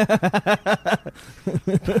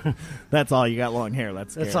 That's all. You got long hair.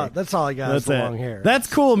 That's all I got is the long hair. That's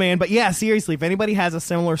cool, man. But yeah, seriously, if anybody has a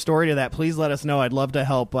similar story to that, please let us know. I'd love to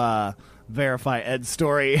help verify Ed's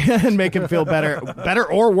story and make him feel better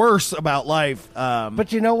or worse about life.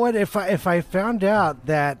 But you know what? If I found out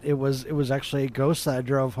that it was actually a ghost that I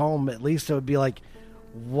drove home, at least it would be like,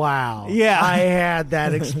 wow, Yeah. I had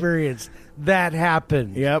that experience. That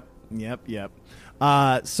happened. Yep.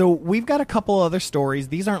 So we've got a couple other stories.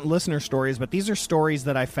 These aren't listener stories, but these are stories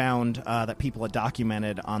that I found that people had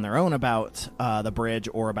documented on their own about the bridge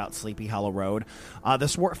or about Sleepy Hollow Road.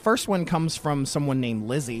 This first one comes from someone named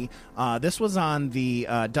Lizzie. This was on the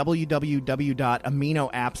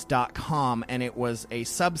www.aminoapps.com, and it was a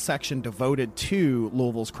subsection devoted to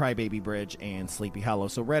Louisville's Crybaby Bridge and Sleepy Hollow.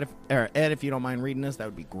 So Ed, if you don't mind reading this, that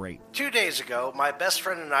would be great. 2 days ago, my best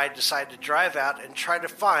friend and I decided to drive out and try to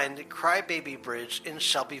find the Crybaby Bridge in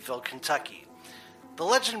Shelbyville, Kentucky. The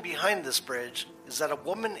legend behind this bridge is that a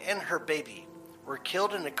woman and her baby were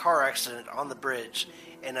killed in a car accident on the bridge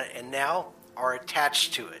and now are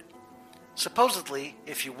attached to it. Supposedly,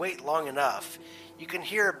 if you wait long enough, you can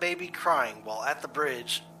hear a baby crying while at the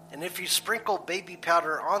bridge, and if you sprinkle baby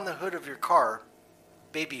powder on the hood of your car,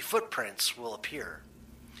 baby footprints will appear.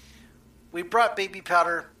 We brought baby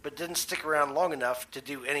powder, but didn't stick around long enough to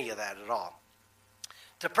do any of that at all.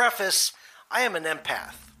 To preface, I am an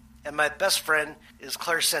empath, and my best friend is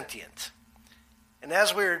clairsentient. And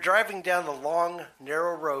as we were driving down the long,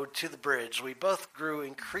 narrow road to the bridge, we both grew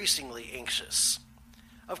increasingly anxious.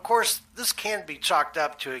 Of course, this can be chalked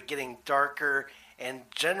up to it getting darker and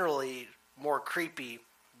generally more creepy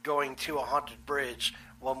going to a haunted bridge.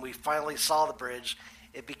 When we finally saw the bridge,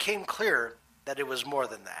 it became clear that it was more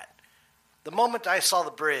than that. The moment I saw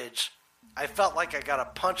the bridge, I felt like I got a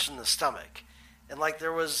punch in the stomach, and like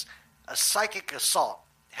there was a psychic assault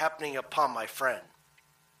happening upon my friend.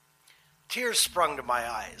 Tears sprung to my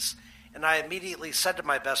eyes, and I immediately said to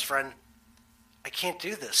my best friend, "I can't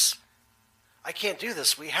do this. I can't do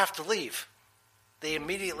this. We have to leave." They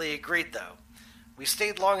immediately agreed, though. We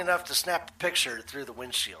stayed long enough to snap a picture through the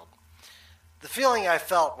windshield. The feeling I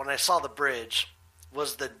felt when I saw the bridge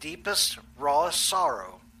was the deepest, rawest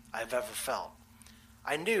sorrow I've ever felt.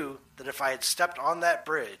 I knew that if I had stepped on that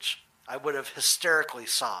bridge, I would have hysterically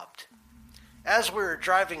sobbed. As we were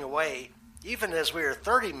driving away, even as we were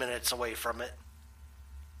 30 minutes away from it,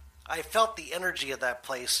 I felt the energy of that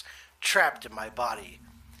place trapped in my body.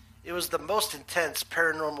 It was the most intense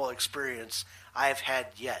paranormal experience I have had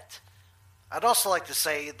yet. I'd also like to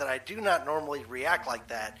say that I do not normally react like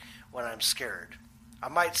that when I'm scared. I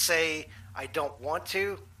might say I don't want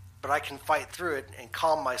to, but I can fight through it and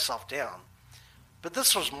calm myself down. But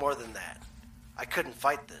this was more than that. I couldn't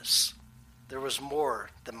fight this. There was more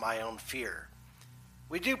than my own fear.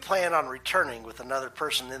 We do plan on returning with another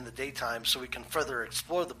person in the daytime so we can further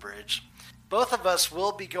explore the bridge. Both of us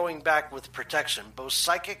will be going back with protection, both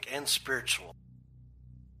psychic and spiritual.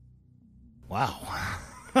 Wow.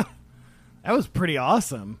 That was pretty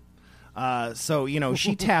awesome. So,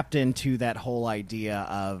 she tapped into that whole idea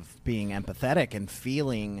of being empathetic and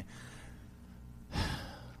feeling.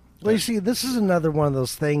 Well, you see, this is another one of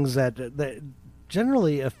those things that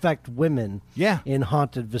generally affect women in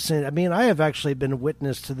haunted vicinity. I mean, I have actually been a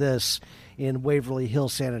witness to this in Waverly Hill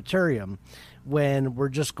Sanitarium when we're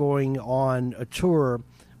just going on a tour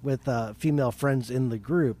with female friends in the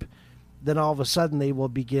group. Then all of a sudden they will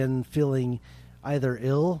begin feeling either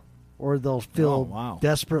ill or they'll feel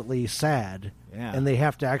desperately sad. Yeah. And they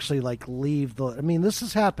have to actually leave the. I mean, this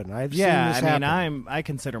has happened. I've seen this happen. I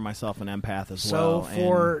consider myself an empath as well.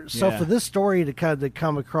 For this story to kind of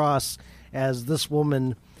come across as this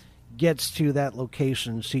woman gets to that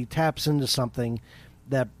location, she taps into something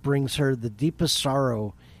that brings her the deepest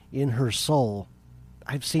sorrow in her soul.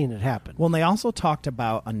 I've seen it happen. Well, and they also talked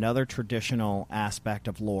about another traditional aspect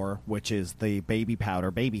of lore, which is the baby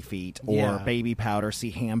powder, baby feet, or baby powder,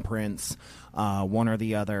 see handprints, one or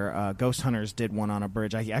the other. Ghost Hunters did one on a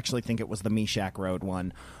bridge. I actually think it was the Meshack Road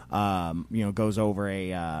one. Goes over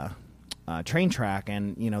a train track,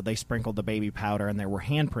 and they sprinkled the baby powder, and there were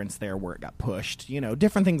handprints there where it got pushed.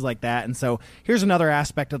 Different things like that. And so here's another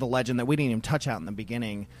aspect of the legend that we didn't even touch out in the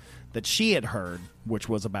beginning that she had heard, which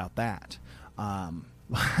was about that.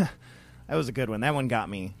 That was a good one. That one got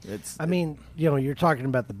me. You're talking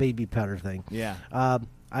about the baby powder thing. Yeah.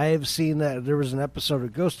 I have seen that there was an episode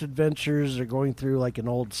of Ghost Adventures. They're going through an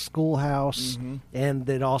old schoolhouse, and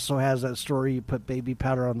it also has that story. You put baby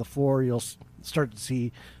powder on the floor, you'll start to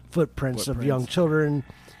see footprints of young children,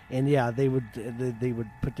 and they would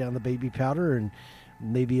put down the baby powder, and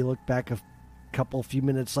maybe you look back a few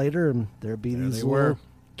minutes later, and there'd be these little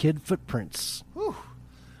kid footprints. Whew.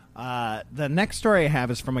 The next story I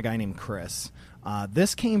have is from a guy named Chris.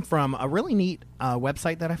 This came from a really neat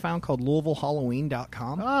website that I found called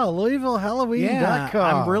LouisvilleHalloween.com. Oh, LouisvilleHalloween.com. Yeah,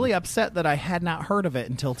 I'm really upset that I had not heard of it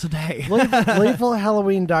until today.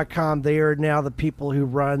 LouisvilleHalloween.com, they are now the people who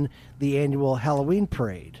run the annual Halloween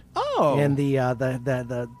parade. Oh. And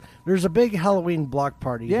there's a big Halloween block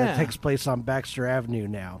party that takes place on Baxter Avenue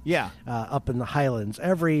now. Yeah. Up in the Highlands.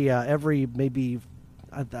 Every maybe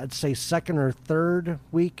I'd say second or third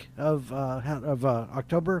week of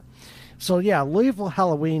October. So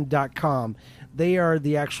LouisvilleHalloween.com. They are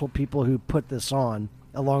the actual people who put this on,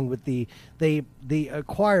 along with they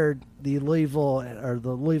acquired the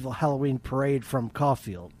Louisville Halloween parade from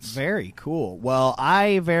Caulfield's. Very cool. Well,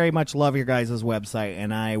 I very much love your guys' website,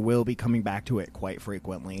 and I will be coming back to it quite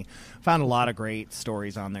frequently. Found a lot of great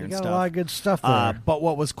stories on there and stuff. Got a lot of good stuff there. But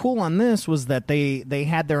what was cool on this was that they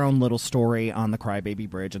had their own little story on the Crybaby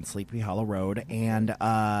Bridge and Sleepy Hollow Road, and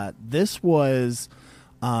this was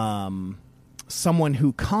someone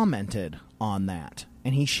who commented on that,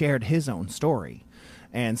 and he shared his own story.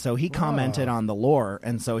 And so he commented on the lore,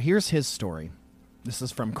 and so here's his story. This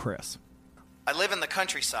is from Chris. I live in the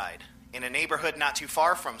countryside, in a neighborhood not too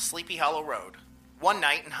far from Sleepy Hollow Road. One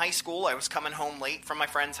night in high school, I was coming home late from my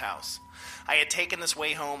friend's house. I had taken this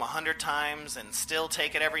way home 100 times and still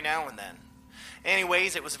take it every now and then.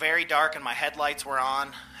 Anyways, it was very dark and my headlights were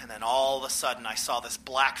on, and then all of a sudden I saw this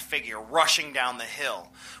black figure rushing down the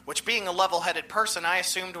hill, which, being a level-headed person, I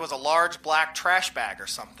assumed was a large black trash bag or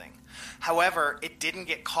something. However, it didn't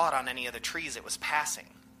get caught on any of the trees it was passing.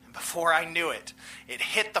 And before I knew it, it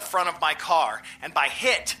hit the front of my car, and by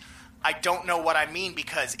hit, I don't know what I mean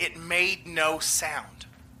because it made no sound.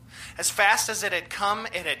 As fast as it had come,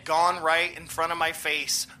 it had gone right in front of my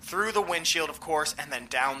face, through the windshield, of course, and then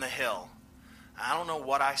down the hill. I don't know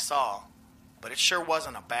what I saw, but it sure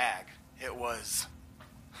wasn't a bag. It was...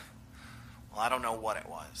 well, I don't know what it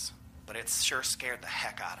was, but it sure scared the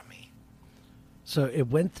heck out of me. So it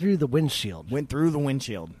went through the windshield. Went through the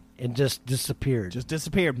windshield. And just disappeared. Just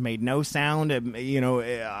disappeared. Made no sound.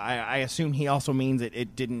 I assume he also means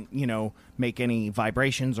it didn't, make any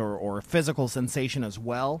vibrations or physical sensation as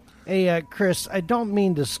well. Hey, Chris, I don't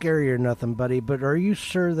mean to scare you or nothing, buddy, but are you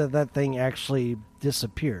sure that thing actually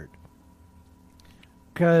disappeared?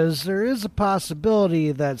 Because there is a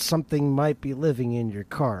possibility that something might be living in your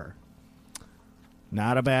car.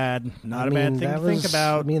 Not a bad thing to think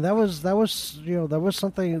about. I mean, that was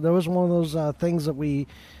something. That was one of those things that we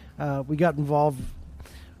got involved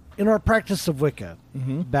in our practice of Wicca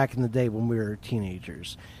back in the day when we were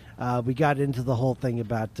teenagers. We got into the whole thing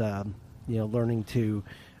about learning to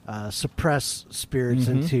suppress spirits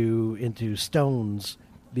into stones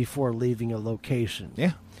before leaving a location.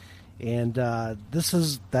 Yeah. And that's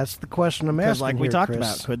the question I'm asking. Like we here, talked Chris.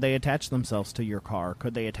 about, could they attach themselves to your car?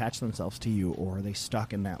 Could they attach themselves to you, or are they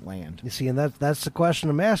stuck in that land? You see, and that's the question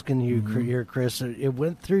I'm asking you here, Chris. It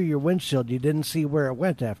went through your windshield. You didn't see where it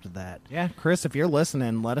went after that. Yeah, Chris, if you're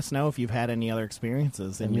listening, let us know if you've had any other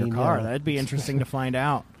experiences in your car. That'd be interesting to find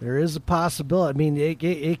out. There is a possibility. I mean,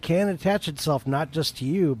 it can attach itself not just to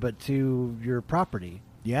you, but to your property.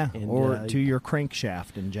 Yeah, and, or to your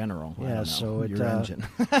crankshaft in general. Yeah, so your engine.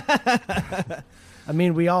 I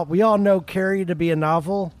mean, we all know Carrie to be a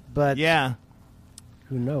novel, but yeah,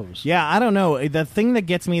 who knows? Yeah, I don't know. The thing that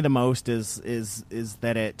gets me the most is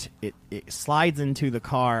that it slides into the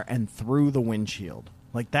car and through the windshield.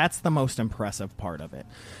 Like, that's the most impressive part of it.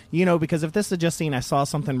 Because if this had just seen I saw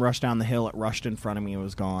something rush down the hill, it rushed in front of me, it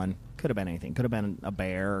was gone. Could have been anything. Could have been a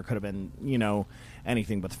bear, or could have been,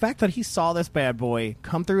 anything. But the fact that he saw this bad boy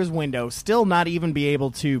come through his window, still not even be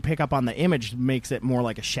able to pick up on the image, makes it more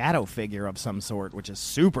like a shadow figure of some sort, which is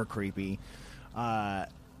super creepy.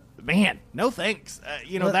 Man, no thanks.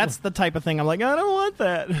 That's the type of thing I'm like, I don't want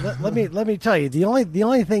that. Let me tell you, the only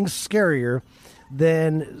thing scarier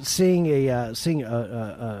than seeing a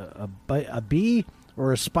bee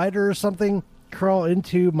or a spider or something crawl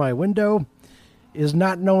into my window is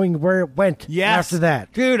not knowing where it went after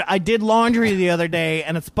that. Dude, I did laundry the other day,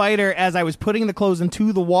 and a spider, as I was putting the clothes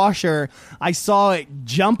into the washer, I saw it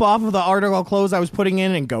jump off of the article of clothes I was putting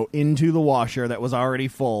in and go into the washer that was already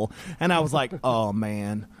full. And I was like, oh,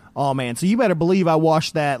 man. So you better believe I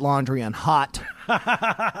washed that laundry on hot.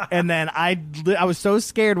 And then I was so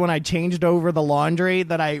scared when I changed over the laundry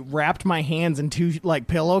that I wrapped my hands in two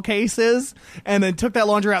pillowcases and then took that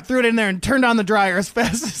laundry out, threw it in there, and turned on the dryer as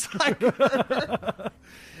fast as I could.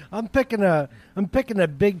 I'm picking a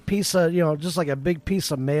big piece of, just like a big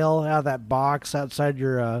piece of mail out of that box outside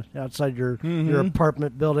your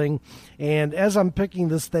apartment building. And as I'm picking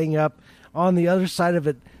this thing up, on the other side of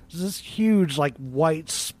it, this huge white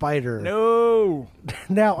spider. No.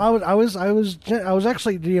 Now I was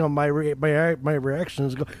actually my reaction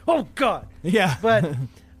is go, oh God. Yeah. But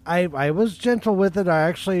I was gentle with it. I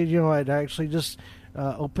actually I'd actually just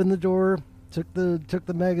opened the door, took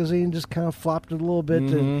the magazine, just kind of flopped it a little bit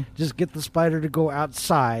to just get the spider to go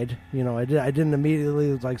outside. I didn't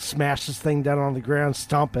immediately smash this thing down on the ground,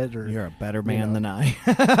 stomp it. Or you're a better man than I.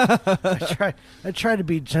 I try to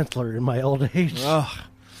be gentler in my old age. Ugh.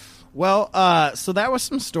 Well, so that was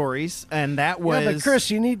some stories, and that was... Yeah, but Chris,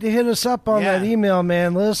 you need to hit us up on that email,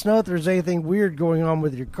 man. Let us know if there's anything weird going on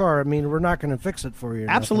with your car. I mean, we're not going to fix it for you.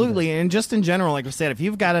 Absolutely, and just in general, like I said, if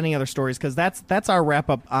you've got any other stories, because that's our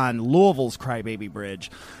wrap-up on Louisville's Crybaby Bridge.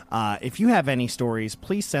 If you have any stories,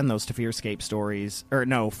 please send those to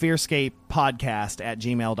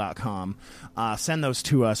fearscapepodcast@gmail.com. Send those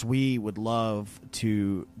to us. We would love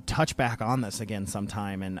to touch back on this again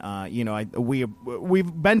sometime, and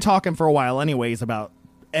we've been talking for a while anyways about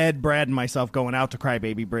Ed, Brad, and myself going out to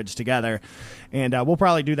Crybaby Bridge together. And we'll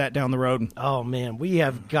probably do that down the road. Oh, man, we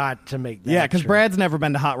have got to make that. Yeah, because trip. Brad's never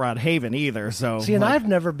been to Hot Rod Haven either. So See, and I've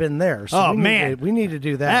never been there. So we need to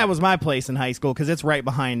do that. That was my place in high school because it's right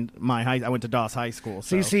behind my high. I went to Doss High School.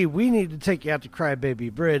 So. See, we need to take you out to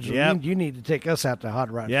Crybaby Bridge. Yep. You need to take us out to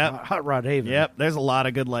Hot Rod Haven. Yep, there's a lot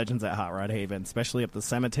of good legends at Hot Rod Haven, especially up the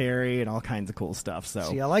cemetery and all kinds of cool stuff. So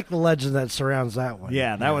See, I like the legend that surrounds that one.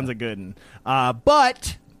 Yeah, that one's a good one.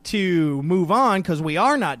 But to move on, because we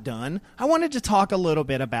are not done, I wanted to talk a little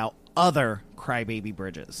bit about other Crybaby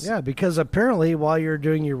Bridges. Yeah, because apparently while you're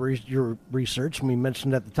doing your research, and we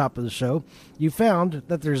mentioned at the top of the show, you found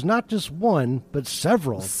that there's not just one, but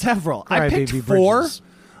several. I picked Crybaby 4. Bridges.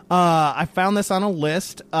 I found this on a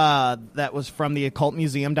list that was from the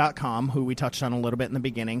occultmuseum.com, who we touched on a little bit in the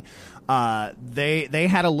beginning. They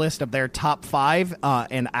had a list of their top 5,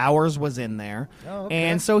 and ours was in there. Oh, okay.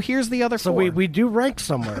 And so here's the other 4. So we do rank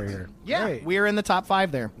somewhere here. Yeah, Great. we're in the top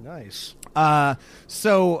 5 there. Nice.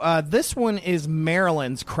 So this one is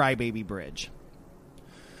Maryland's Crybaby Bridge.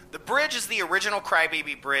 The bridge is the original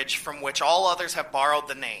Crybaby Bridge from which all others have borrowed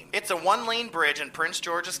the name. It's a 1-lane bridge in Prince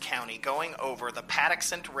George's County going over the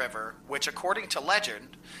Patuxent River, which, according to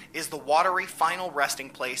legend, is the watery final resting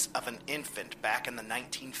place of an infant back in the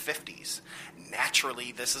 1950s.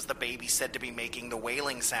 Naturally, this is the baby said to be making the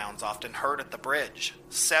wailing sounds often heard at the bridge.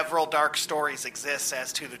 Several dark stories exist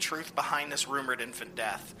as to the truth behind this rumored infant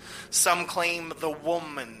death. Some claim the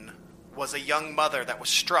woman was a young mother that was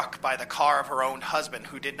struck by the car of her own husband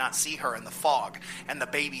who did not see her in the fog, and the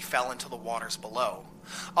baby fell into the waters below.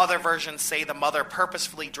 Other versions say the mother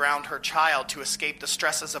purposefully drowned her child to escape the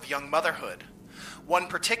stresses of young motherhood. One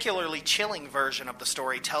particularly chilling version of the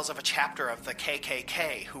story tells of a chapter of the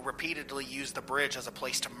KKK who repeatedly used the bridge as a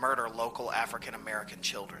place to murder local African American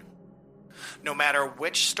children. No matter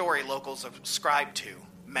which story locals subscribe to,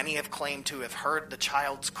 many have claimed to have heard the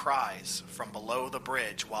child's cries from below the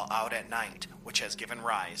bridge while out at night, which has given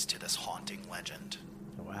rise to this haunting legend.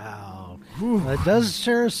 Wow. It does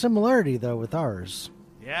share a similarity, though, with ours.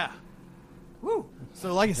 Yeah. Woo.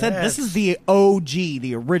 So like I said, this is the OG,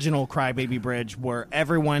 the original Crybaby Bridge, where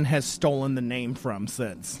everyone has stolen the name from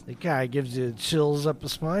since. It kind of gives you chills up the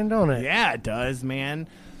spine, don't it? Yeah, it does, man.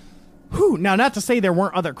 Whew. Now, not to say there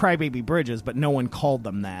weren't other Crybaby Bridges, but no one called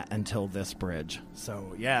them that until this bridge.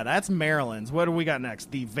 So, yeah, that's Maryland's. What do we got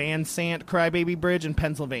next? The Van Sant Crybaby Bridge in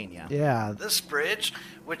Pennsylvania. Yeah. This bridge,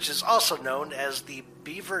 which is also known as the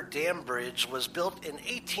Beaver Dam Bridge, was built in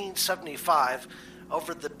 1875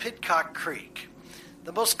 over the Pidcock Creek.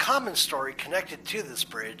 The most common story connected to this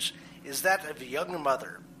bridge is that of a young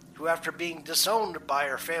mother who, after being disowned by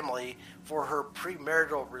her family for her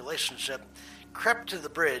premarital relationship, crept to the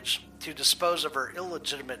bridge to dispose of her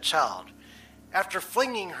illegitimate child. After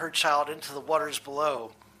flinging her child into the waters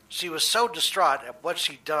below, she was so distraught at what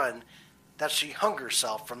she'd done that she hung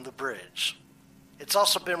herself from the bridge. It's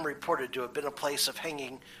also been reported to have been a place of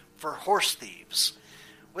hanging for horse thieves.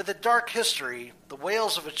 With a dark history, the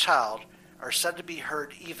wails of a child are said to be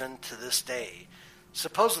heard even to this day.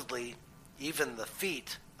 Supposedly, even the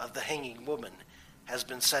feet of the hanging woman has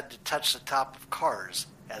been said to touch the top of cars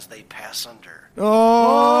as they pass under.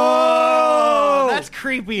 Oh! That's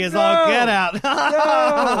creepy as all get out.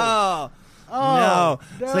 No.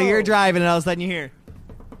 So you're driving and all of a sudden you hear...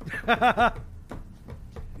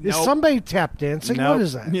 Is somebody tap dancing? Nope. What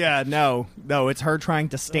is that? Yeah, no, it's her trying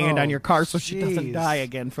to stand on your car so she doesn't jeez. die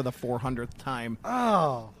again for the 400th time.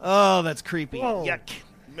 Oh, That's creepy. Whoa. Yuck.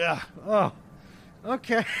 Ugh. oh,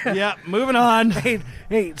 okay. Yeah, moving on. Hey,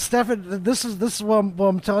 Stefan, this is what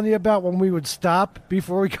I'm telling you about when we would stop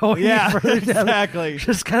before we go any further down. Exactly.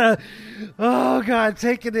 Just kind of, oh God,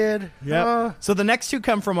 take it in. Yep. So the next two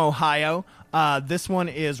come from Ohio. This one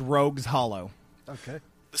is Rogues Hollow. Okay.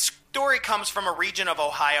 The story comes from a region of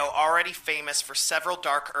Ohio already famous for several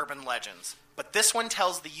dark urban legends. But this one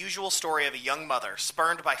tells the usual story of a young mother,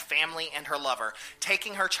 spurned by family and her lover,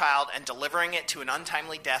 taking her child and delivering it to an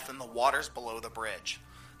untimely death in the waters below the bridge.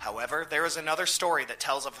 However, there is another story that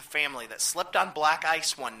tells of a family that slipped on black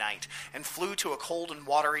ice one night and flew to a cold and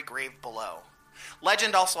watery grave below.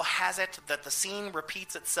 Legend also has it that the scene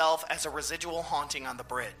repeats itself as a residual haunting on the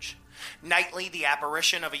bridge. Nightly, the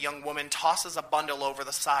apparition of a young woman tosses a bundle over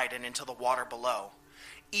the side and into the water below.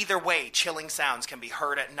 Either way, chilling sounds can be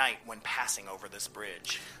heard at night when passing over this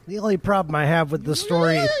bridge. The only problem I have with this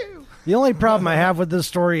story,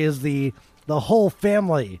 is the whole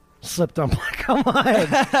family slipped on. Come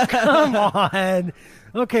on.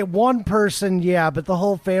 Okay, one person, yeah, but the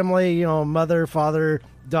whole family, mother, father,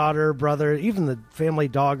 daughter, brother, even the family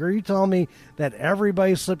dog. Are you telling me that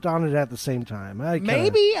everybody slipped on it at the same time?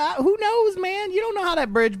 Maybe. Who knows, man? You don't know how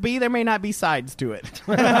that bridge be. There may not be sides to it.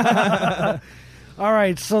 All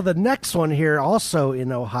right, so the next one here, also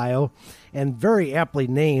in Ohio, and very aptly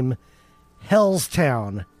named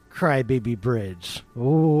Hellstown Crybaby Bridge.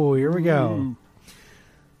 Oh, here we go.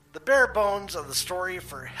 The bare bones of the story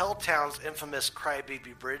for Helltown's infamous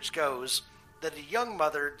Crybaby Bridge goes that a young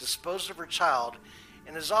mother disposed of her child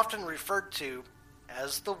and is often referred to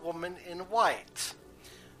as the Woman in White.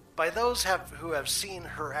 By those who have seen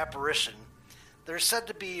her apparition, there are said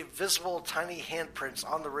to be visible tiny handprints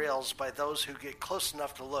on the rails by those who get close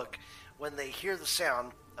enough to look when they hear the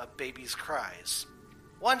sound of babies' cries.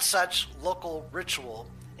 One such local ritual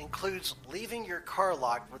includes leaving your car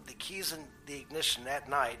locked with the keys in the ignition at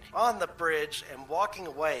night on the bridge and walking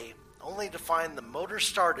away only to find the motor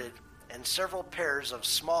started and several pairs of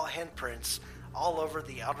small handprints all over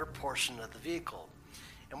the outer portion of the vehicle.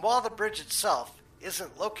 And while the bridge itself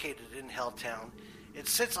isn't located in Helltown, it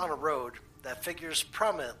sits on a road that figures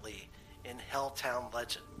prominently in Helltown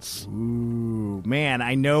legends. Ooh, man,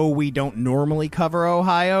 I know we don't normally cover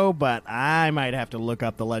Ohio, but I might have to look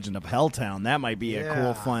up the legend of Helltown. That might be a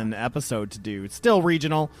cool, fun episode to do. It's still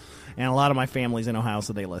regional, and a lot of my family's in Ohio,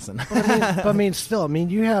 so they listen. Still,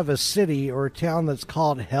 you have a city or a town that's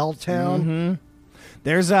called Helltown. Mm-hmm.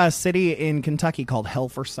 There's a city in Kentucky called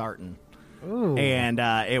Helfersartan. Ooh. And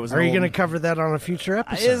it was. Are you going to cover that on a future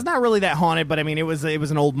episode? It's not really that haunted, but it was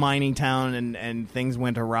an old mining town, and things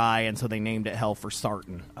went awry, and so they named it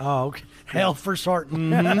Helfersartan. Oh, okay.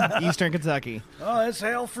 Helfersartan, Eastern Kentucky. Oh, it's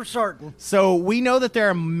Helfersartan. So we know that there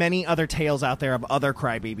are many other tales out there of other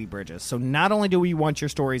crybaby bridges. So not only do we want your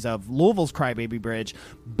stories of Louisville's Crybaby Bridge,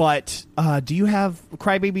 but do you have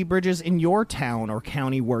crybaby bridges in your town or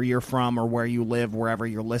county where you're from or where you live, wherever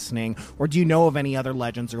you're listening, or do you know of any other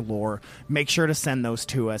legends or lore? Make sure to send those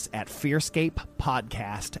to us at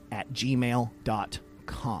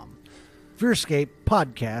fearscapepodcast@gmail.com.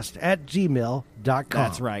 fearscapepodcast@gmail.com.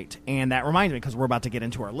 That's right. And that reminds me, because we're about to get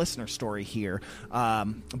into our listener story here.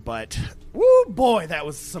 But, woo, boy, that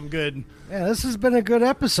was some good... Yeah, this has been a good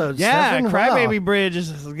episode, yeah, Stephen. Crybaby Bridge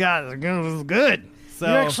is good.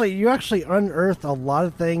 So You actually unearthed a lot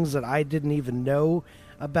of things that I didn't even know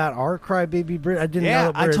about our Crybaby Bridge. I didn't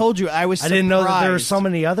know. I told you I was surprised. I didn't know that there were so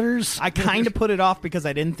many others. I kind of put it off because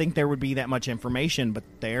I didn't think there would be that much information, but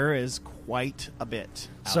there is quite a bit.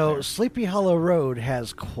 So there. Sleepy Hollow Road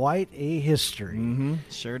has quite a history. Mm-hmm.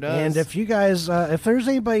 Sure does. And if you guys, if there's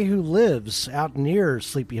anybody who lives out near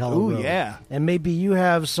Sleepy Hollow Road, yeah, and maybe you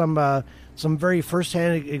have some very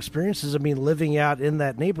firsthand experiences of living out in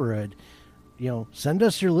that neighborhood, send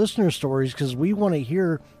us your listener stories because we want to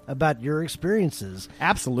hear about your experiences.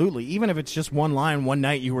 Absolutely. Even if it's just one line, one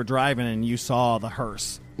night you were driving and you saw the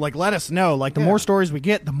hearse. Let us know. The more stories we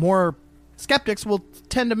get, the more skeptics will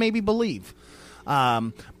tend to maybe believe.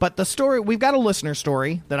 But the story, we've got a listener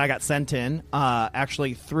story that I got sent in,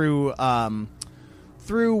 actually through one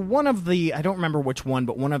of the, I don't remember which one,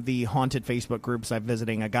 but one of the haunted Facebook groups I'm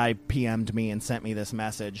visiting. A guy PM'd me and sent me this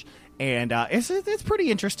message. And it's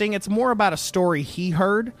pretty interesting. It's more about a story he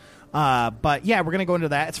heard. But yeah, we're going to go into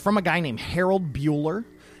that. It's from a guy named Harold Bueller.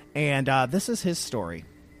 And this is his story.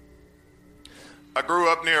 I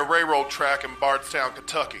grew up near a railroad track in Bardstown,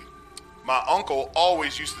 Kentucky. My uncle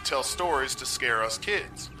always used to tell stories to scare us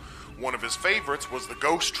kids. One of his favorites was the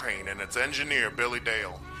ghost train and its engineer, Billy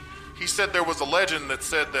Dale. He said there was a legend that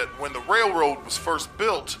said that when the railroad was first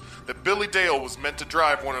built, that Billy Dale was meant to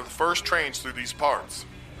drive one of the first trains through these parts.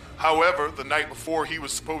 However, the night before he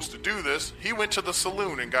was supposed to do this, he went to the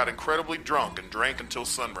saloon and got incredibly drunk and drank until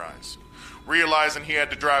sunrise. Realizing he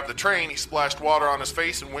had to drive the train, he splashed water on his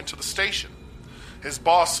face and went to the station. His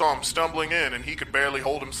boss saw him stumbling in and he could barely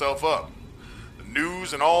hold himself up. The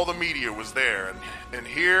news and all the media was there, and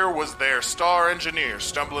here was their star engineer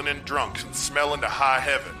stumbling in drunk and smelling to high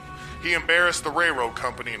heaven. He embarrassed the railroad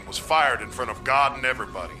company and was fired in front of God and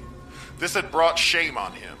everybody. This had brought shame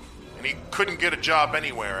on him, and he couldn't get a job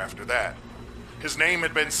anywhere after that. His name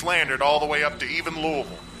had been slandered all the way up to even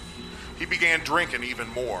Louisville. He began drinking even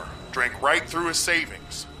more, drank right through his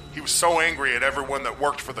savings. He was so angry at everyone that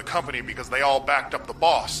worked for the company because they all backed up the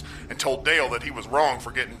boss and told Dale that he was wrong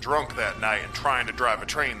for getting drunk that night and trying to drive a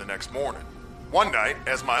train the next morning. One night,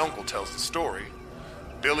 as my uncle tells the story,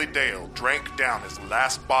 Billy Dale drank down his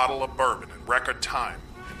last bottle of bourbon in record time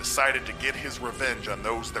and decided to get his revenge on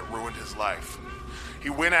those that ruined his life. He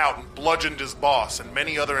went out and bludgeoned his boss and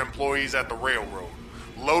many other employees at the railroad,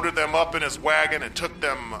 loaded them up in his wagon and took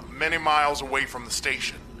them many miles away from the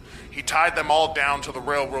station. He tied them all down to the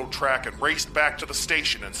railroad track and raced back to the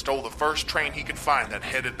station and stole the first train he could find that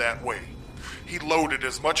headed that way. He loaded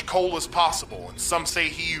as much coal as possible, and some say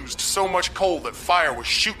he used so much coal that fire was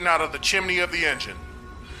shooting out of the chimney of the engine.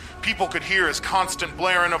 People could hear his constant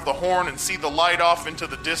blaring of the horn and see the light off into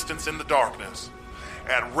the distance in the darkness.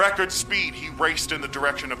 At record speed, he raced in the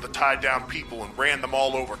direction of the tied-down people and ran them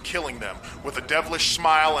all over, killing them with a devilish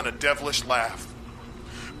smile and a devilish laugh.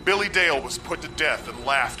 Billy Dale was put to death and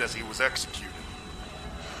laughed as he was executed.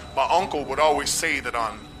 My uncle would always say that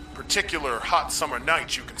on particular hot summer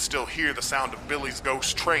nights you can still hear the sound of Billy's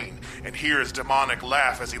ghost train and hear his demonic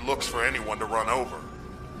laugh as he looks for anyone to run over.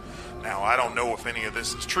 Now, I don't know if any of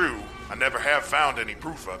this is true. I never have found any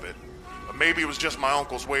proof of it. But maybe it was just my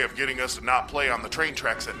uncle's way of getting us to not play on the train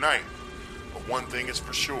tracks at night. But one thing is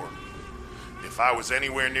for sure. If I was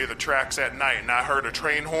anywhere near the tracks at night and I heard a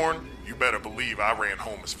train horn, you better believe I ran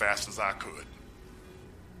home as fast as I could.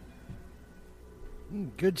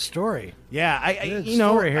 Good story. Yeah, Good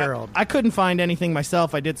story, Harold. I couldn't find anything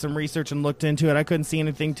myself. I did some research and looked into it. I couldn't see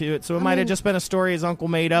anything to it, so it might have just been a story his uncle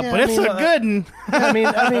made up. Yeah, but it's a good one. I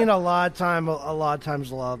mean, a lot of times,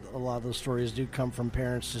 a lot of those stories do come from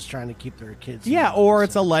parents just trying to keep their kids. Yeah, or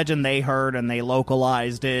it's a legend they heard and they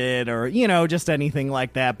localized it, or just anything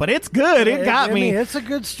like that. But it's good. It got me. I mean, it's a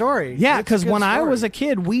good story. Yeah, because when I was a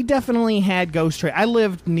kid, we definitely had ghost train. I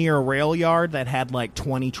lived near a rail yard that had like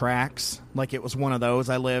 20 tracks. Like it was one of those.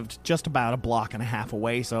 I lived just about a block and a half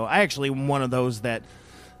away, so I actually am one of those that,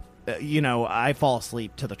 I fall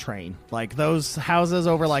asleep to the train. Like those houses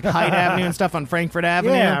over like Hyde Avenue and stuff on Frankfurt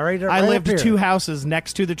Avenue. Yeah, right I lived up here. 2 houses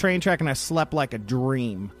next to the train track, and I slept like a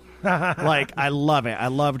dream. Like, I love it. I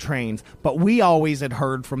love trains. But we always had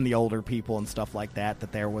heard from the older people and stuff like that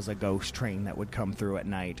there was a ghost train that would come through at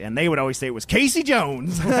night. And they would always say it was Casey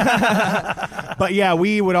Jones. But yeah,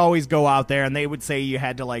 we would always go out there, and they would say you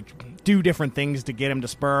had to, like, do different things to get him to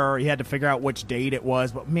spur. You had to figure out which date it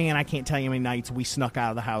was. But, man, I can't tell you how many nights we snuck out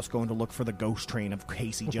of the house going to look for the ghost train of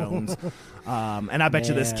Casey Jones. And I bet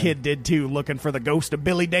you this kid did, too, looking for the ghost of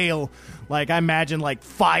Billy Dale. Like, I imagine, like,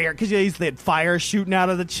 fire. Because they had fire shooting out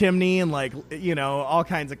of the chimney and, like, all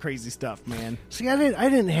kinds of crazy stuff, man. See, I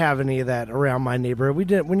didn't have any of that around my neighborhood.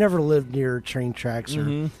 We never lived near train tracks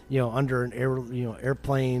or, under an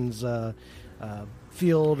airplanes,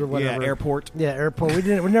 field or whatever. Yeah, airport. Yeah, airport.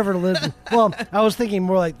 We never lived. Well, I was thinking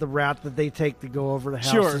more like the route that they take to go over the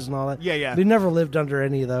houses and all that. Yeah. We never lived under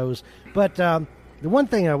any of those. But the one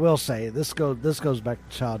thing I will say, this goes back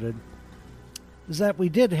to childhood, is that we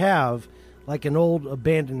did have like an old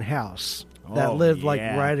abandoned house that lived like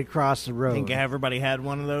right across the road. I think everybody had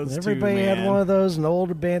one of those. Everybody too, man. had one of those, an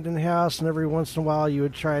old abandoned house, and every once in a while you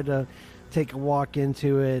would try to take a walk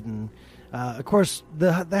into it. And of course,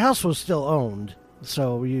 the house was still owned,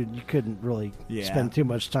 so you couldn't really spend too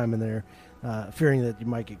much time in there, fearing that you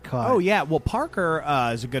might get caught. Oh yeah, well Parker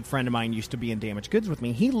is a good friend of mine. Used to be in Damaged Goods with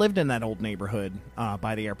me. He lived in that old neighborhood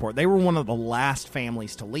by the airport. They were one of the last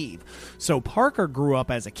families to leave. So Parker grew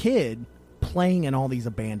up as a kid playing in all these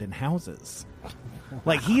abandoned houses.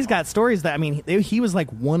 Like, he's got stories that, I mean, he was like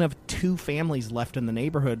one of 2 families left in the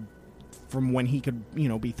neighborhood from when he could,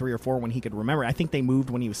 be 3 or 4 when he could remember. I think they moved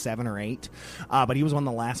when he was 7 or 8, but he was one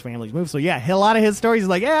of the last families moved. So yeah, a lot of his stories is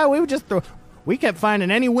like, yeah, we kept finding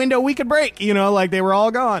any window we could break, like they were all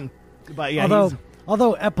gone. But yeah,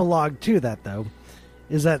 although epilogue to that though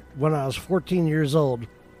is that when I was 14 years old,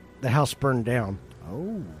 the house burned down.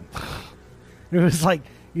 Oh, it was like,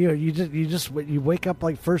 you wake up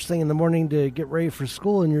like first thing in the morning to get ready for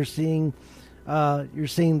school, and you're seeing the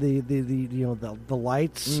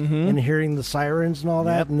lights and hearing the sirens and all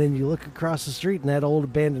that, and then you look across the street and that old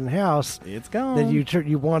abandoned house it's gone that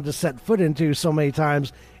you wanted to set foot into so many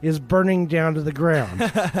times is burning down to the ground.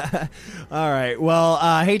 All right. Well,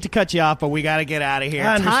 I hate to cut you off, but we got to get out of here.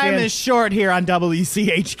 Time is short here on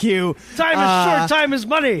WCHQ. Time is short. Time is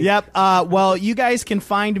money. Yep. Well, you guys can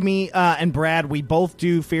find me and Brad. We both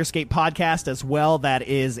do Fearscape podcast as well. That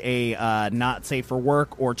is a not safe for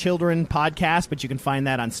work or children podcast, but you can find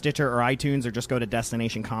that on Stitcher or iTunes, or just go to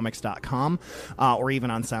destinationcomics.com or even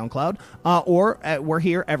on SoundCloud. Or we're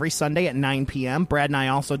here every Sunday at 9 p.m. Brad and I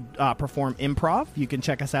also perform improv. You can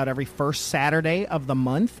check us out every first Saturday of the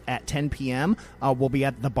month at 10 p.m. We'll be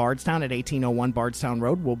at the Bardstown at 1801 Bardstown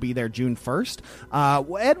Road. We'll be there June 1st.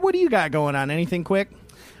 Ed, what do you got going on? Anything quick?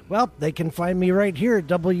 Well, they can find me right here at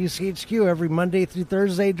WCHQ every Monday through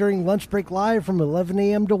Thursday during Lunch Break Live from 11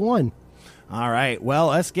 a.m. to 1. All right. Well,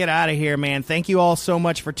 let's get out of here, man. Thank you all so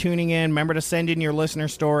much for tuning in. Remember to send in your listener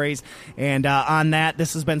stories. And on that,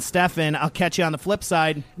 this has been Stefan. I'll catch you on the flip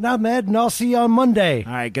side. Now, I'm Ed, and I'll see you on Monday.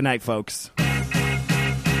 All right. Good night, folks.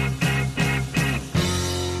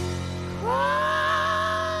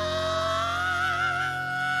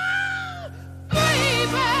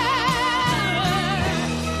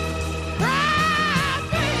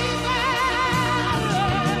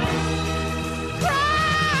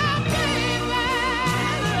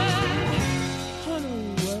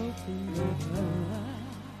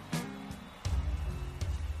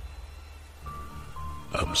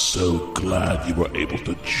 I'm so glad you were able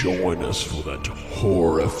to join us for that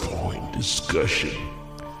horrifying discussion.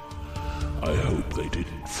 I hope they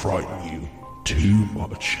didn't frighten you too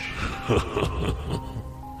much.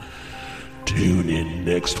 Tune in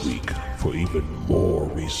next week for even more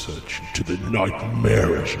research into the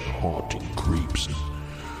nightmarish and haunting creeps and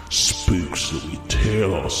spooks that we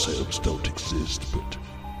tell ourselves don't exist, but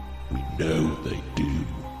we know they do.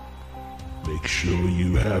 Make sure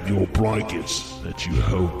you have your blankets, that you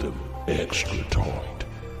hold them extra tight.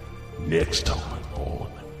 Next time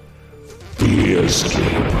on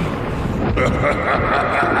Fearscape.